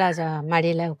 மகாராஜா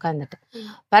மடியில உட்கார்ந்துட்டு.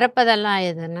 பறப்பதெல்லாம்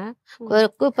எதுன்னா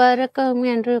கொக்கு பறக்கும்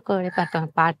என்று கோழி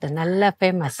பறக்கும் பாட்டு நல்ல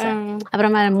ஃபேமஸ்.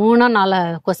 அப்புறமா 3-4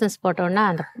 கொஸ்டின்ஸ் போட்டோன்னா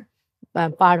அந்த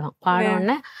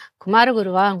பாடுவோன்னே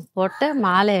குமாரகுருவா போட்டு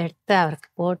மாலை எடுத்து அவருக்கு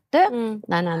போட்டு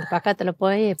நான் அந்த பக்கத்துல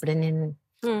போய் இப்படி நின்று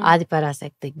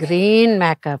ஆதிபராசக்தி கிரீன்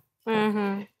மேக்கப்.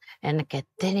 எனக்கு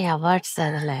எத்தனை அவார்ட்ஸ்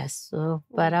அதுல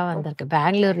சூப்பரா வந்திருக்கு.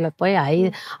 பெங்களூர்ல போய்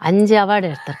 5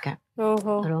 அவார்டு எடுத்திருக்கேன்.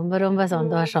 ரொம்ப ரொம்ப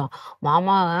சந்தோஷம்.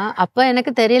 மாமா அப்ப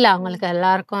எனக்கு தெரியல, அவங்களுக்கு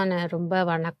எல்லாருக்கும் ரொம்ப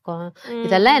வணக்கம்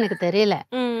இதெல்லாம் எனக்கு தெரியல.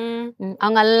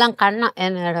 அவங்க எல்லாம் கண்ணா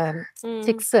என்னோட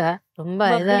 6 ரொம்ப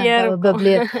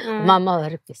மாமா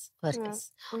ஒரு பீஸ்.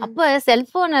 அப்ப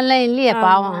செல்போன் எல்லாம் இல்லையே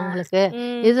பாவம் அவங்களுக்கு,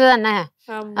 இதுதானே.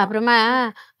 அப்புறமா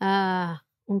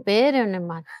உன் பேரு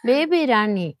என்னம்மா? பேபி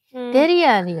ராணி.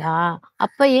 தெரியாதியா?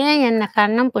 அப்ப ஏன் என்ன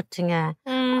கண்ணம் போச்சுங்க?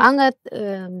 அங்க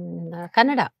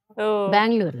கன்னடா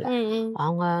பெங்களூர்ல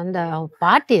அவங்க அந்த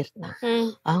பாட்டி இருந்தாங்க.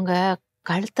 அவங்க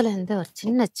கழுத்துல இருந்து ஒரு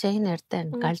சின்ன செயின் எடுத்து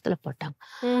என் கழுத்துல போட்டாங்க.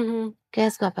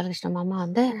 கேஎஸ் கோபாலகிருஷ்ண மாமா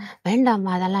வந்து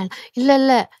வேண்டாம்மா அதெல்லாம்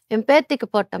இல்ல என் பேத்திக்கு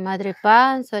போட்ட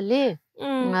மாதிரிப்பான்னு சொல்லி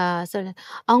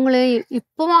அவங்கள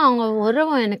இப்பவும் அவங்க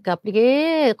உறவும் எனக்கு அப்படியே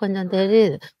கொஞ்சம்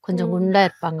தெரியுது. கொஞ்சம் குண்டா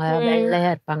இருப்பாங்க, வெள்ளையா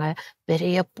இருப்பாங்க,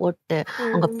 பெரிய போட்டு.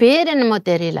 அவங்க பேர் என்னமோ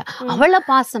தெரியல, அவ்வளவு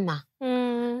பாசமா.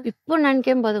 இப்போ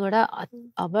நினைக்கும் போது கூட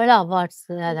அவ்வளவு அவார்ட்ஸ்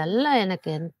அதெல்லாம் எனக்கு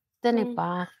எத்தனைப்பா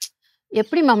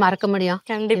எப்படிமா மறக்க முடியும்?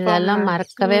 இதெல்லாம்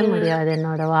மறக்கவே முடியாது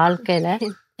என்னோட வாழ்க்கையில.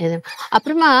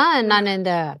 அப்புறமா நான்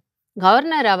இந்த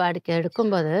கவர்னர் அவார்டுக்கு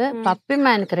எடுக்கும்போது பப்பிமா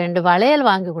எனக்கு 2 வளையல்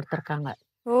வாங்கி கொடுத்துருக்காங்க,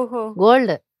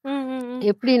 கோல்டு.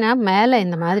 எப்படின்னா மேல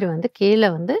இந்த மாதிரி வந்து கீழே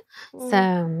வந்து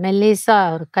மெல்லிசா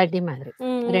ஒரு கட்டி மாதிரி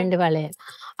 2 வளையல்.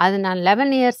 அது நான்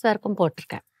 11 years வரைக்கும்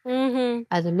போட்டிருக்கேன்.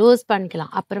 அது லூஸ்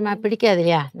பண்ணிக்கலாம், அப்புறமா பிடிக்காது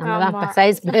இல்லையா, நம்ம தான்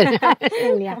சைஸ்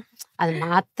இல்லையா, அது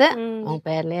மாத்து உங்க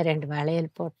பேர்லயே 2 வளையல்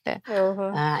போட்டு.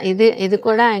 இது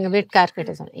கூட எங்க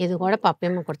வீட்டுக்கார்கிட்ட சொன்னேன், இது கூட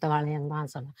பப்பியம்மா கொடுத்த வளையல்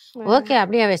தான் சொன்னேன். ஓகே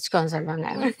அப்படியே வச்சுக்கோன்னு சொல்லுவாங்க.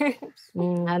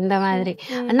 அந்த மாதிரி.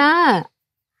 ஆனா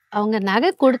அவங்க நகை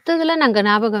கொடுத்ததுல நாங்க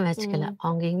ஞாபகம் வச்சுக்கல,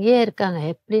 அவங்க இங்கேயே இருக்காங்க,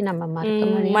 எப்படி நம்ம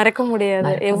மறக்க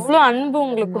முடியாது. எவ்வளவு அன்பு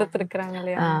உங்களுக்கு கொடுத்துருக்காங்க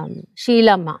இல்லையா.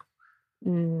 ஷீலாம்மா,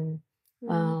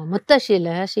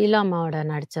 ஷீலாம்மாவோட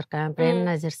நடிச்சிருக்கேன், பிரேம்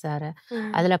நஜீர் சார்.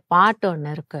 அதுல பாட்டு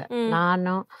ஒண்ணு இருக்கு,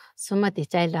 நானும் சுமதி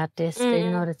சைல்டு ஆர்டிஸ்ட்,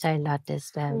 இன்னொரு சைல்டு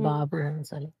ஆர்டிஸ்ட் பாபுன்னு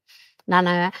சொல்லி.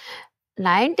 நான்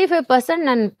 95%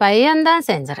 நான் பையன்தான்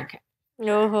செஞ்சிருக்கேன்.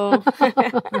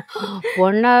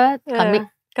 பொண்ணா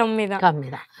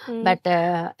கம்மிதான். பட்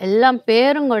எல்லாம்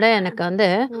பேரும் கூட எனக்கு வந்து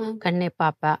கண்ணே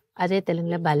பாப்பா, அதே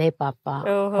தெலுங்குல பலே பாப்பா,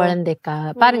 குழந்தைக்கா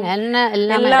பாருங்க என்ன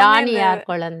எல்லாமே, ராணி யார்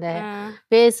குழந்தை,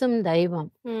 பேசும் தெய்வம்,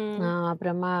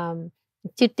 அப்புறமா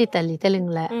சிட்டி தள்ளி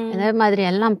தெலுங்குல, இதே மாதிரி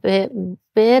எல்லாம்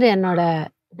பேரு என்னோட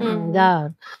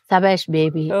சபாஷ்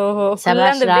பேபி,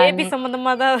 சபாஷ் ராணி,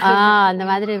 அந்த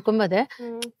மாதிரி இருக்கும்போது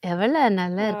எவ்வளவு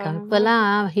நல்லா இருக்காங்க. இப்பெல்லாம்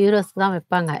ஹீரோஸ் தான்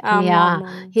வைப்பாங்க இல்லையா,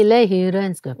 இல்ல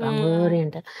ஹீரோயின்ஸ்க்கு வைப்பாங்க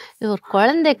ஓரியன்டல். ஒரு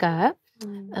குழந்தைக்காக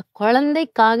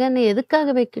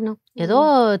எதுக்காக வைக்கணும், ஏதோ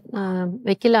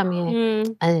வைக்கலாமே,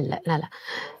 அது இல்லை. நல்லா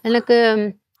எனக்கு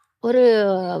ஒரு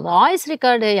வாய்ஸ்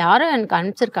ரெக்கார்டு யாரோ எனக்கு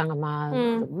அனுப்பிச்சிருக்காங்கம்மா,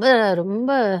 ரொம்ப ரொம்ப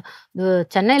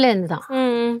சென்னையில இருந்து தான்.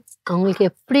 அவங்களுக்கு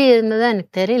எப்படி இருந்ததோ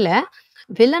எனக்கு தெரியல.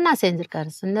 வில்லனா செஞ்சிருக்காரு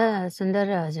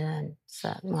சுந்தரராஜன்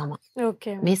சார் மாமா,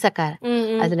 மீசக்கார.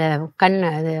 அதுல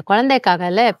அது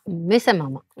குழந்தைக்காகல மீச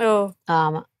மாமா.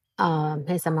 ஆமா,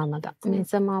 மீச மாமா தான்.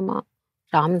 மீச மாமா,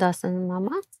 ராமதாசன்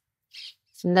மாமா,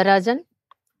 Sundararajan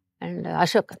and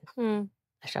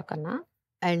அசோகண்ணா.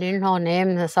 I didn't know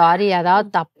name, sorry, அதாவது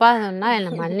தப்பா சொன்னா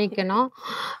என்னை மன்னிக்கணும்.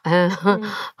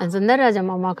 சுந்தரராஜன்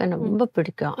மாமாவுக்கு எனக்கு ரொம்ப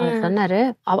பிடிக்கும். அவர் சொன்னாரு,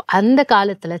 அந்த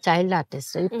காலத்துல சைல்டு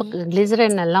ஆர்டிஸ்ட், இப்போ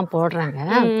கிளிசரின் எல்லாம் போடுறாங்க.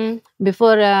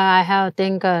 Before I have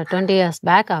think 20 years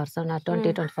back அவர் சொன்னார்,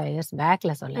 25 years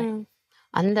பேக்ல சொல்ல.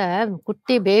 அந்த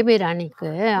குட்டி பேபி ராணிக்கு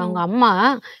அவங்க அம்மா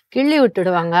கிள்ளி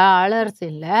விட்டுடுவாங்க அலர்ஸ்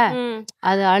இல்ல,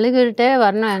 அது அழுகிட்டே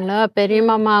வரணும், எங்களோ பெரிய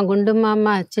மாமா, குண்டு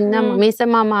மாமா, சின்ன மீச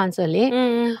மாமான்னு சொல்லி.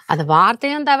 அந்த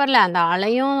வார்த்தையும் தவறல, அந்த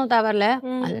அலையும் தவறல.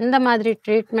 அந்த மாதிரி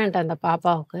ட்ரீட்மெண்ட் அந்த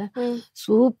பாப்பாவுக்கு.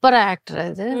 சூப்பர் ஆக்டர்,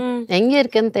 அது எங்க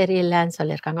இருக்குன்னு தெரியலன்னு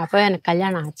சொல்லியிருக்காங்க. அப்போ எனக்கு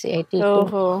கல்யாணம் ஆச்சு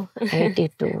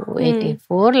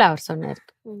 84ல அவர் சொன்னாரு.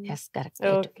 S, correct.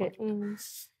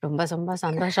 ரொம்ப ரொம்ப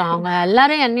சந்தோஷம். அவங்க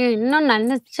எல்லாரும் என்னையும் இன்னும்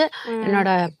நினைச்சு என்னோட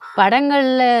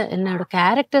படங்கள்ல என்னோட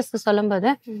கேரக்டர்ஸ் சொல்லும்போது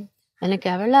எனக்கு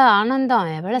எவ்வளவு ஆனந்தம்,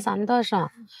 எவ்வளவு சந்தோஷம்,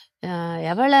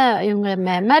 எவ்வளவு இவங்க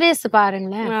மெமரிஸ்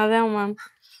பாருங்களேன். அதான் மேம்,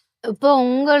 இப்போ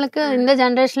உங்களுக்கு இந்த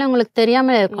ஜெனரேஷன்ல உங்களுக்கு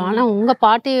தெரியாம இருக்கும், ஆனா உங்க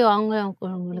பாட்டி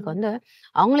உங்களுக்கு வந்து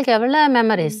அவங்களுக்கு எவ்வளவு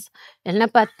மெமரிஸ் என்ன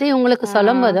பத்தி உங்களுக்கு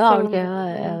சொல்லும் போது அவங்களுக்கு.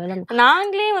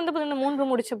 நாங்களே வந்து 3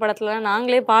 முடிச்ச படத்துல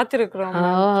நாங்களே பாத்துருக்கிறோம்,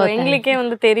 எங்களுக்கே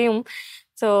வந்து தெரியும்.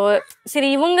 சோ சரி,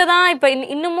 இவங்கதான் இப்ப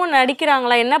இன்னமும்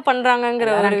நடிக்கிறாங்களா, என்ன பண்றாங்கங்கிற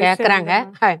ஒரு கேக்குறாங்க.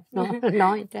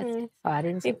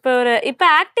 இப்ப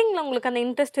ஆக்டிங்ல உங்களுக்கு அந்த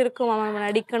இன்ட்ரெஸ்ட் இருக்குமா,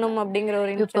 நடிக்கணும் அப்படிங்கிற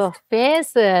ஒரு இன்ட்ரெஸ்ட்?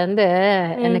 பேஸ் வந்து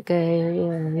எனக்கு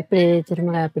இப்படி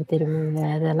திரும்ப அப்படி திரும்ப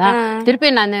அதெல்லாம் திருப்பி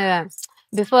நான்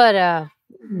பிஃபோர்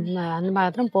அந்த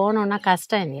மாதிரி போனோம்னா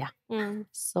கஷ்டம் இல்லையா.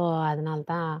 சோ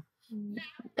அதனால்தான்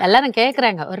எல்லாரும்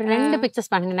கேக்குறாங்க, ஒரு 2 பிக்சர்ஸ்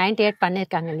பண்ணுங்க. 98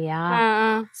 பண்ணிருக்காங்க இல்லையா.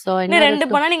 சோ 2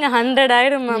 பண்ணா நீங்க 100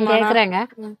 ஆயிடும் கேக்குறாங்க.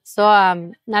 சோ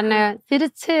நான்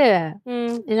சிரிச்சு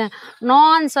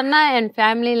நோன்னு சொன்னா என்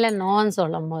ஃபேமிலியில நோன்னு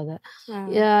சொல்லும் போது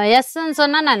எஸ்ன்னு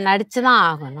சொன்னா நான் நடிச்சுதான்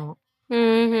ஆகணும்.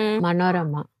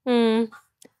 மனோரமா,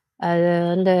 அது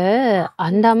வந்து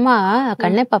அந்த அம்மா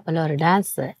கண்ணப்பாப்பல ஒரு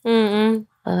டான்ஸ்,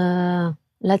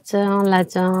 லட்சம்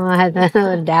லட்சம்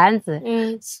ஒரு டான்ஸ்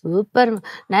சூப்பர்.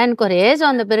 நான் எனக்கு ஒரு ஏஜ்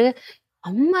வந்த பிறகு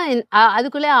அம்மா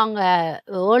அதுக்குள்ளே அவங்க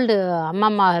ஓல்டு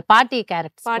அம்மா பாட்டி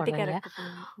கேரக்டர்,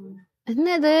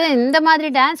 என்னது இந்த மாதிரி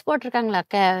டான்ஸ் போட்டிருக்காங்களா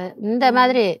இந்த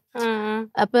மாதிரி.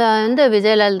 அப்ப வந்து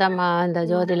விஜயலலிதா அம்மா, இந்த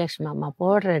ஜோதிலட்சுமி அம்மா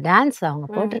போடுற டான்ஸ் அவங்க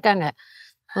போட்டிருக்காங்க.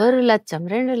 1 லட்சம்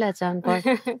 2 லட்சம்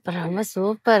ரொம்ப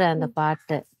சூப்பர் அந்த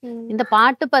பாட்டு. இந்த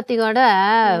பாட்டு பத்தி கூட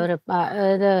ஒரு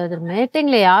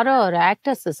மீட்டிங்ல யாரோ ஒரு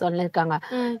ஆக்டர்ஸ் சொல்லிருக்காங்க,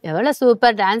 எவ்வளவு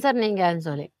சூப்பர் டான்சர் நீங்கன்னு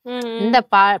சொல்லி. இந்த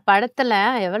படத்துல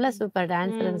எவ்வளவு சூப்பர்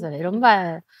டான்சர்ன்னு சொல்லி ரொம்ப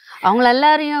அவங்கள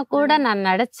எல்லாரையும் கூட நான்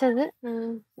நடிச்சது.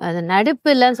 அது நடிப்பு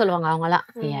இல்லைன்னு சொல்லுவாங்க அவங்கலாம்,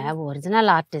 ஏன்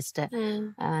ஒரிஜினல் ஆர்டிஸ்ட்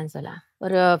சொல்ல.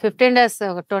 ஒரு 15 days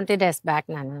 20 days பேக்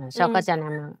நான் ஷோகா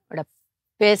சேனோட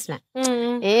பேசினேன்.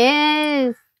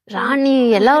 ராணி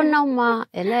எல்லாம் ஒன்றாம்மா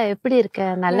எல்லாம் எப்படி இருக்க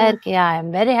நல்லா இருக்கியா I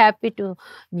am very happy to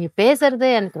நீ பேசுறது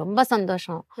எனக்கு ரொம்ப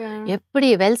சந்தோஷம் எப்படி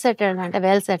well செட்டில்டான்ட்டு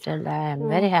well செட்டில்டா I am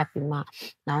very ஹாப்பிம்மா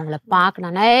நான் உங்களை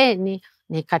பார்க்கணும் நீ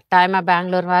நீ கட்டாயமா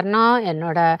பெங்களூர் வரணும்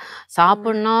என்னோட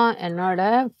சாப்பிடணும் என்னோட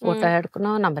போட்டோ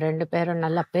எடுக்கணும் நம்ம 2 பேரும்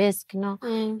நல்லா பேசிக்கணும்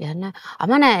என்ன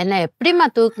அம்மா நான் என்ன எப்படிம்மா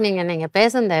தூக்குனீங்க நீங்க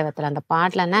பேசும் தெய்வத்துல அந்த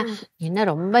பாட்டுலன்னா என்ன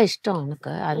ரொம்ப இஷ்டம்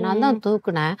எனக்கு அதனாலதான்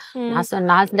தூக்குனேன்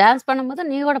நான் டான்ஸ் பண்ணும்போது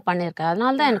நீ கூட பண்ணிருக்க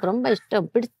அதனாலதான் எனக்கு ரொம்ப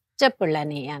இஷ்டம் பிடிச்ச பிள்ளை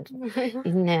நீ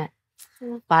இன்னும்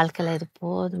வாழ்க்கையில இது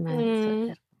போதுமே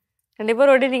கண்டிப்பா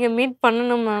ரோடி நீங்க மீட்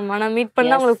பண்ணணும் மேம். ஆனா மீட்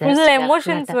பண்ணா உங்களுக்கு ஃபுல்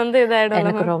எமோஷன்ஸ் வந்து இதாயிடும்.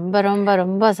 எனக்கு ரொம்ப ரொம்ப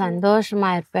ரொம்ப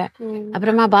சந்தோஷமா இருப்பேன்.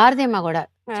 அப்புறமா பாரதி அம்மா கூட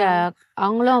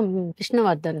அவங்களும்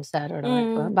விஷ்ணுவர்தன் சாரோட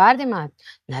பாரதி அம்மா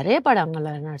நிறைய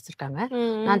படங்கள நடிச்சிருக்காங்க.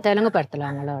 நான் தெலுங்கு படத்துல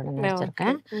அவங்களோட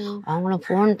நடிச்சிருக்கேன். அவங்களும்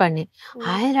ஃபோன் பண்ணி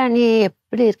ஹாய் ராணி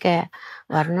எப்படி இருக்க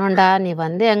வரணும்டா நீ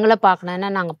வந்து எங்களை பார்க்கணும் ஏன்னா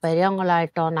நாங்க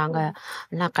பெரியவங்களாயிட்டோம்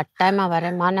நான் கட்டாயமா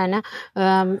வரேம்மா நான்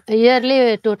இயர்லி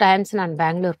 2 times நான்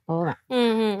பெங்களூர் போவேன்.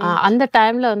 அந்த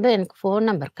டைம்ல வந்து எனக்கு ஃபோன்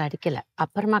நம்பர் கிடைக்கல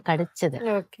அப்புறமா கிடைச்சது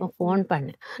ஃபோன்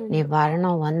பண்ணு நீ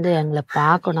வரணும் வந்து எங்களை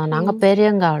பார்க்கணும் நாங்க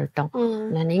பெரியவங்க ஆகிட்டோம்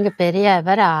நீங்க பெரிய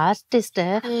வேற ஆர்டிஸ்ட்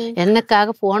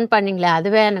எனக்காக ஃபோன் பண்ணீங்களே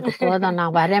அதுவே எனக்கு போதும்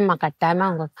நான் வரேம்மா கட்டாயமா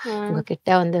உங்ககிட்ட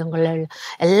வந்து உங்களை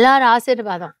எல்லாரும்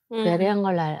ஆசீர்வாதம்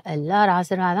பெரியவங்கள எல்லாரும்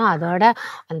ஆசீர்வாதம் அதோட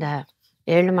அந்த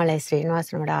ஏழுமலை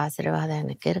ஸ்ரீனிவாசனோட ஆசீர்வாதம்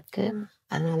எனக்கு இருக்கு.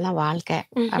 அதனால வாழ்க்கை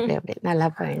அப்படி அப்படி நல்லா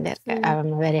போயிட்டு இருக்கு. I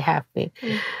am very happy.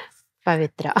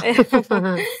 Pavithra.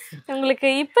 உங்களுக்கு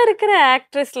இப்ப இருக்கிற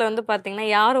ஆக்ட்ரஸ்ல வந்து பாத்தீங்கன்னா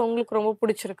யாரு உங்களுக்கு ரொம்ப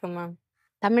பிடிச்சிருக்கு மேம்?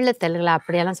 தமிழ்ல தெலுங்குல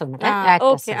அப்படியெல்லாம் சொல்ல மாட்டேன்.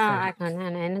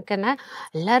 எனக்கு என்ன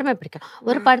எல்லாருமே பிடிக்கும்.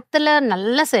 ஒரு படத்துல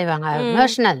நல்லா செய்வாங்க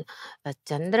எமோஷனல்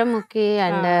சந்திரமுகி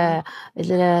அண்ட்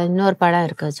இதுல இன்னொரு படம்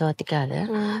இருக்கு ஜோதிகாது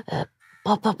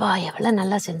பாப்பா எவ்வளவு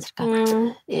நல்லா செஞ்சிருக்காங்க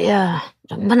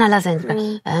ரொம்ப நல்லா செஞ்சிருக்காங்க.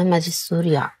 அதே மாதிரி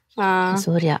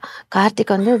சூர்யா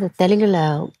கார்த்திக் வந்து தெலுங்குல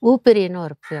ஊப்பிரின்னு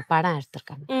ஒரு படம்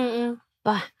எடுத்திருக்காங்க.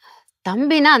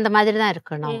 தம்பினா அந்த மாதிரி தான்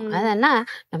இருக்கணும். அதனா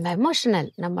நம்ம எமோஷனல்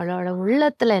நம்மளோட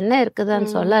உள்ளத்துல என்ன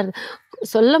இருக்குதுன்னு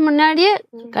சொல்ல முன்னாடியே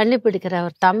கண்டுபிடிக்கிற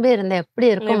ஒரு தம்பி இருந்தா எப்படி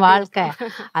இருக்கும் வாழ்க்கை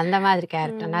அந்த மாதிரி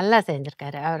கேரக்டர் நல்லா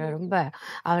செஞ்சிருக்காரு.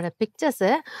 அவரோட பிக்சர்ஸ்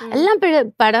எல்லாம்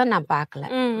படம் நான் பார்க்கல.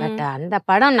 பட் அந்த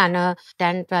படம் நான்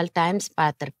 10-12 times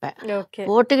பார்த்திருப்பேன்.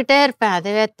 போட்டுக்கிட்டே இருப்பேன்.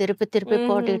 அதுவே திருப்பி திருப்பி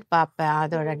போட்டுக்கிட்டு பார்ப்பேன்.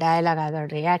 அதோட டயலாக்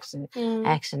அதோட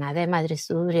ஆக்ஷன் அதே மாதிரி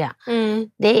சூர்யா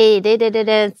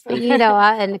ஸ்பீடாவா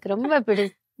எனக்கு ரொம்ப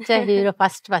பிடிச்ச ஹீரோ.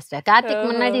 ஃபர்ஸ்ட் கார்த்திக்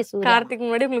முன்னாடி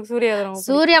உங்களுக்கு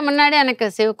சூர்யா முன்னாடி எனக்கு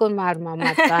சிவகுமார் மாமா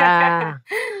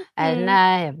என்ன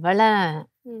எவ்வளவு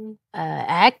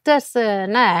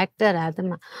ஆக்டர்ஸ்னா ஆக்டர்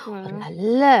அதுமா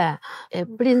நல்ல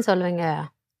எப்படின்னு சொல்லுவீங்க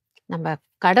நம்ம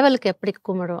கடவுளுக்கு எப்படி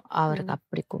கும்பிடும் அவருக்கு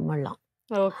அப்படி கும்பிடலாம்.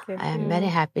 I am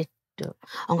very happy to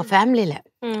அவங்க ஃபேமிலியில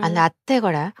அந்த அத்தை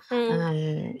கூட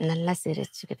நல்லா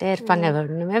சிரிச்சுக்கிட்டே இருப்பாங்க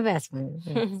ஒண்ணுமே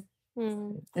பேசுவாங்க.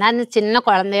 நான் சின்ன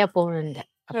குழந்தையா போயிருந்தேன்.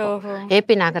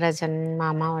 ஏபி நாகராஜன்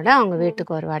மாமாவோட அவங்க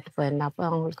வீட்டுக்கு ஒரு வாட்டி போயிருந்தேன். அப்போ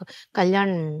அவங்களுக்கு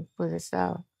கல்யாணம் புதுசா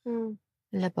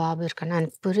இல்ல பாபு இருக்கான்னு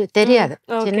எனக்கு தெரியாது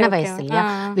சின்ன வயசு இல்லையா.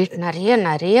 வீட்டு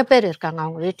நிறைய பேர் இருக்காங்க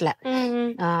அவங்க வீட்டுல.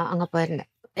 அங்க போயிருந்தேன்.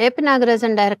 ஏபி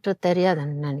நாகராஜன் டைரக்டர்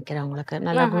தெரியாதுன்னு நினைக்கிறேன் உங்களுக்கு.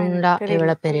 நல்லா குண்டா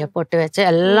இவ்வளவு பெரிய பொட்டு வச்சு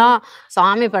எல்லாம்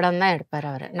சாமி படம் தான் எடுப்பாரு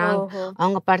அவரு.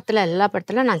 அவங்க படத்துல எல்லா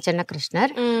படத்துல நான் சின்ன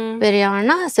கிருஷ்ணர்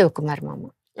பெரியவனா சிவகுமார் மாமா.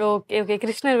 ஓகே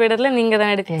கிருஷ்ணர் வேடத்துல நீங்க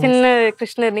தான் எடுத்து சின்ன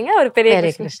கிருஷ்ணர் நீங்க ஒரு பெரிய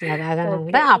கிருஷ்ணர்.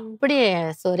 அதனால அப்படியே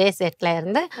ஒரே செட்ல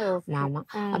இருந்து மாமா.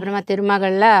 அப்புறமா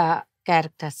திருமகள்ல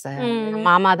கேரக்டர்ஸ்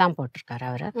மாமா தான் போட்டிருக்காரு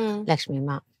அவரு.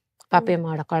 லக்ஷ்மிமா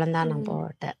பாப்பியம்மாவோட குழந்தை நான்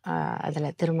போட்டேன் அதுல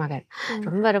திருமகன்.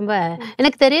 ரொம்ப ரொம்ப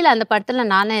எனக்கு தெரியல அந்த படத்துல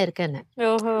நானே இருக்கேன்னு.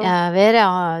 வேற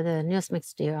அது நியூஸ்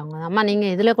மிக்ஸ் டிவி அவங்க அம்மா நீங்க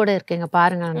இதுல கூட இருக்கீங்க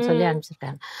பாருங்கன்னு சொல்லி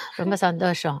அனுப்பிச்சிருக்காங்க. ரொம்ப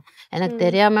சந்தோஷம். எனக்கு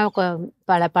தெரியாம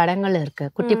பல படங்கள் இருக்கு.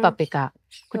 குட்டி பாப்பிக்கா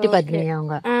குட்டி பத்மினி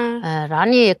அவங்க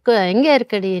ராணி எங்க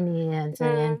இருக்கடி நீ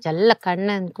என் செல்ல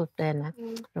கண்ணுன்னு கூப்பிட்டேன்னு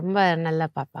ரொம்ப நல்லா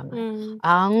பார்ப்பாங்க.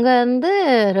 அங்க இருந்து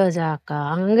ரோஜா அக்கா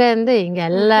அங்க இருந்து இங்க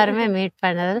எல்லாருமே மீட்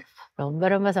பண்ணது ரொம்ப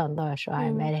ரொம்ப சந்தோஷம். I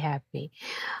am very happy.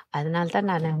 அதனால தான்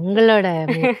நான் உங்களோட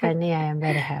மீட் பண்ணி I am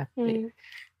very happy.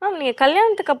 Ma'am நீங்க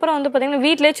கல்யாணத்துக்கு அப்புறம் வந்து பாத்தீங்கன்னா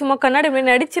வீட்லயே சும்மா கண்ணாடி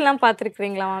நடிச்சு எல்லாம்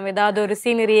பாத்துருக்கீங்களா மேம்? ஏதாவது ஒரு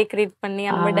சீனரியே கிரியேட் பண்ணி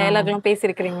அந்த மாதிரி டயலாக் எல்லாம்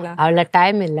பேசிருக்கீங்களா? அவ்வளவு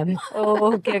டைம் இல்லம்மா.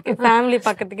 ஓகே ஃபேமிலி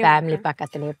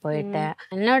பக்கத்துலயே போயிட்டேன்.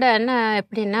 என்னோட என்ன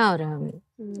எப்படின்னா ஒரு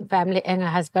ஃபேமிலி எங்க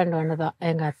ஹஸ்பண்ட் ஒண்ணுதான்.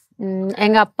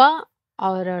 எங்க அப்பா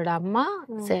அவரோட அம்மா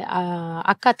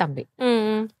அக்கா தம்பி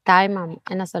தாய் மாமா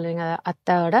என்ன சொல்லுவீங்க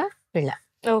அத்தையோட பிள்ளை.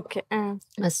 ஓகே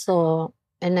ஸோ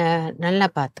என்ன நல்லா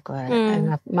பார்த்துக்குவாரு.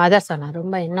 எங்க மதர் சொன்னா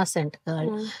ரொம்ப இன்னோசென்ட் கேர்ள்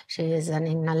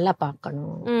நீங்க நல்லா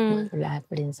பார்க்கணும்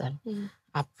அப்படின்னு சொல்லி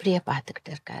அப்படியே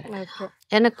பார்த்துக்கிட்டு இருக்காரு. ஓகே.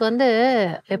 எனக்கு வந்து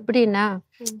எப்படின்னா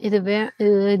இது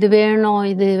இது வேணும்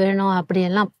இது வேணும்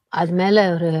அப்படியெல்லாம் அது மேல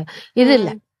ஒரு இது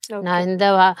இல்லை. நான்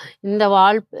இந்த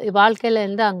வாழ்க்கையில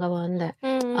இருந்து அங்க வந்தேன்.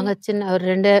 அங்க சின்ன ஒரு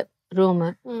 2 ரூமு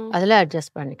அதுல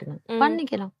அட்ஜஸ்ட்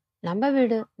பண்ணிக்கலாம். நம்ம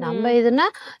வீடு நம்ம இதுன்னா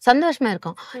சந்தோஷமா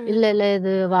இருக்கும். இல்ல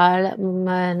இது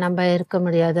நம்ம இருக்க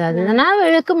முடியாது, அதுனா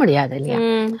இருக்க முடியாது இல்லையா?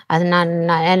 அது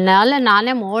என்னால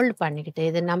நானே மோல்டு பண்ணிக்கிட்டேன்.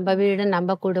 இது நம்ம வீடு,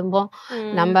 நம்ம குடும்பம்,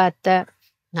 நம்ம அத்தை,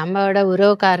 நம்மளோட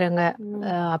உறவுக்காரங்க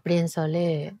அப்படின்னு சொல்லி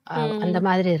அந்த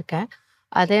மாதிரி இருக்கேன்.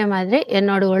 அதே மாதிரி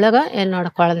என்னோட உலகம் என்னோட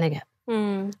குழந்தைங்க.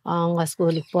 அவங்க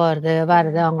ஸ்கூலுக்கு போறது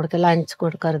வர்றது, அவங்களுக்கு லஞ்ச்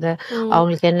கொடுக்கறது,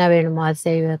 அவங்களுக்கு என்ன வேணுமோ அது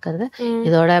செய்ய வைக்கிறது,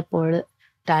 இதோட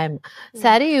டைம்.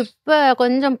 சரி இப்ப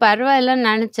கொஞ்சம் பரவாயில்லன்னு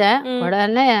நினைச்சேன்.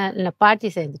 உடனே பாட்டி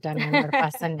சேர்ந்துட்டாங்க என்னோட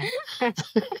பசங்க.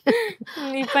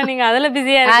 இப்ப நீங்க அதுல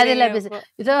பிஸியா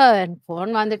இதோ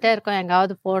போன் வந்துட்டே இருக்கோம்.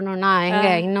 எங்காவது போகணும்னா எங்க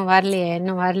இன்னும்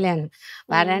வரலையான்னு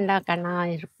வரேன்டா கண்ணா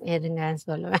இருங்கன்னு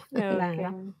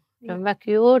சொல்லுவேன். ரொம்ப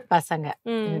கியூட் பசங்க.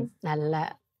 நல்ல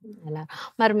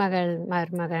மருமகன்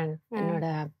என்னோட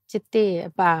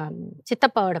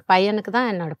சித்தப்பாவோட பையனுக்கு தான்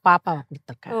என்னோட பாப்பாவை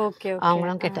கொடுத்துருக்கேன்.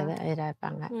 அவங்களும் கிட்டத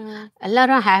இருப்பாங்க.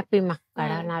 எல்லாரும் ஹாப்பிமா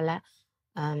கடவுளால.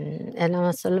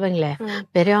 என்ன சொல்லுவீங்களே,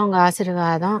 பெரியவங்க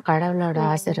ஆசீர்வாதம் கடவுளோட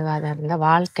ஆசீர்வாதம் இருந்த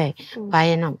வாழ்க்கை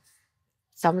பயணம்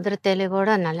சமுத்திரத்திலே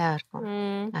கூட நல்லா இருக்கும்.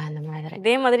 அந்த மாதிரி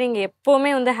இதே மாதிரி நீங்க எப்பவுமே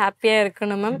வந்து ஹாப்பியா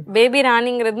இருக்கணும் மேம். பேபி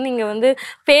ராணிங்கிறது நீங்க வந்து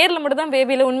பேர்ல மட்டும் தான்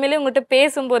பேபியில, உண்மையிலேயே உங்ககிட்ட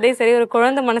பேசும்போதே சரி ஒரு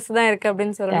குழந்தை மனசுதான் இருக்கு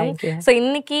அப்படின்னு சொல்லணும். ஸோ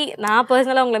இன்னைக்கு நான்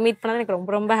பர்சனலா உங்களை மீட் பண்ணது எனக்கு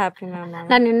ரொம்ப ரொம்ப ஹாப்பி மேம்.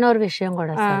 நான் இன்னொரு விஷயம்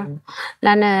கூட சொல்லணும்.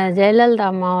 நான் ஜெயலலிதா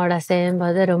அம்மாவோட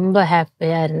செய்யும்போது ரொம்ப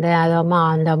ஹாப்பியா இருந்தேன். அது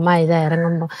அந்த அம்மா இதை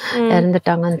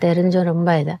இறந்துட்டாங்கன்னு தெரிஞ்சும்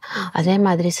ரொம்ப இதை. அதே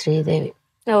மாதிரி ஸ்ரீதேவி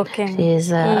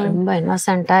ரொம்ப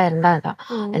இன்னோசென்ட்டா இருந்தாதான்.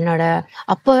 என்னோட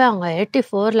அப்பவே அவங்க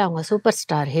 84ல அவங்க சூப்பர்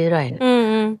ஸ்டார் ஹீரோயின்,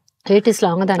 80ஸ்ல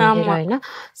அவங்க தானே ஹீரோயின்.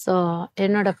 ஸோ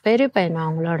என்னோட பெரிய பையன்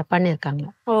அவங்களோட பண்ணியிருக்காங்க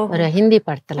ஒரு ஹிந்தி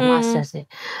படத்துல மாஸ்டர்ஸ்.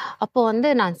 அப்போ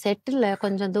வந்து நான் செட்டில்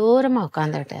கொஞ்சம் தூரமா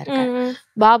உட்காந்துட்டே இருக்கேன்.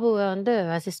 பாபுவை வந்து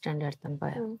அசிஸ்டன்ட் எடுத்துன்னு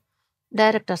போய்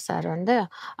டைரக்டர் சார் வந்து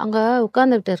அங்க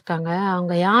உட்காந்துக்கிட்டு இருக்காங்க,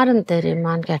 அவங்க யாருன்னு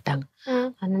தெரியுமான்னு கேட்டாங்க.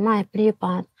 அந்தம்மா எப்படியே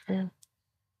பார்த்து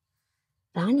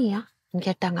ராணியா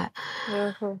கேட்டாங்க.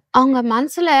 அவங்க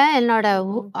மனசுல என்னோட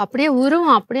அப்படியே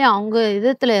உருவம் அப்படியே அவங்க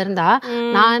இதத்துல இருந்தா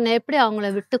நான் எப்படி அவங்கள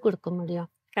விட்டு கொடுக்க முடியும்?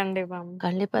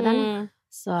 கண்டிப்பா தானே.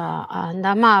 சோ அந்த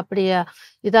அம்மா அப்படியே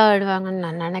இதாகிடுவாங்கன்னு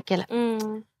நான் நினைக்கல.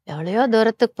 எவ்வளையோ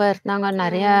தூரத்துக்கு போயிருந்தாங்க,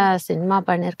 நிறைய சினிமா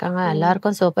பண்ணிருக்காங்க,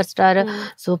 எல்லாருக்கும் சூப்பர் ஸ்டார்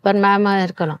சூப்பர் மேமா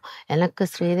இருக்கலாம். எனக்கு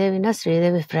ஸ்ரீதேவினா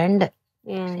Sridevi friend.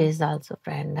 She is also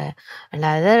friend.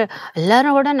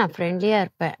 எல்லாரும் கூட நான் ஃப்ரெண்ட்லியா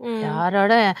இருப்பேன்.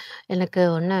 யாரோட எனக்கு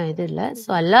ஒன்றும் இது இல்லை. ஸோ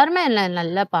எல்லாருமே என்ன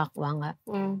நல்லா பார்க்குவாங்க.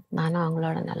 நானும்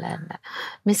அவங்களோட நல்லா இருந்தேன்.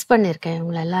 மிஸ் பண்ணியிருக்கேன்,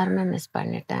 இவங்களை எல்லாருமே மிஸ்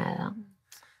பண்ணிட்டேன்.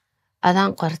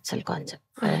 அதான் குறைச்சல் கொஞ்சம்.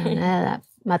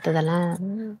 மற்றதெல்லாம்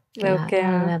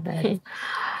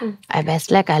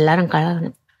பெஸ்ட்ல எல்லாரும்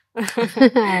கலகணும்.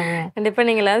 கண்டிப்பா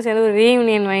நீங்க எல்லாரும் சேர்ந்து ஒரு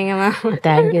ரீயூனியன் வைங்க ma'am.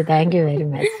 Thank you very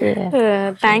much.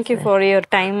 Thank you for your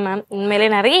time ma'am. உண்மையிலே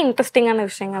நிறைய இன்ட்ரெஸ்டிங்கான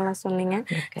விஷயங்கள்லாம் சொன்னீங்க.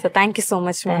 So thank you so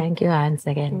much. Thank you once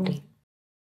again.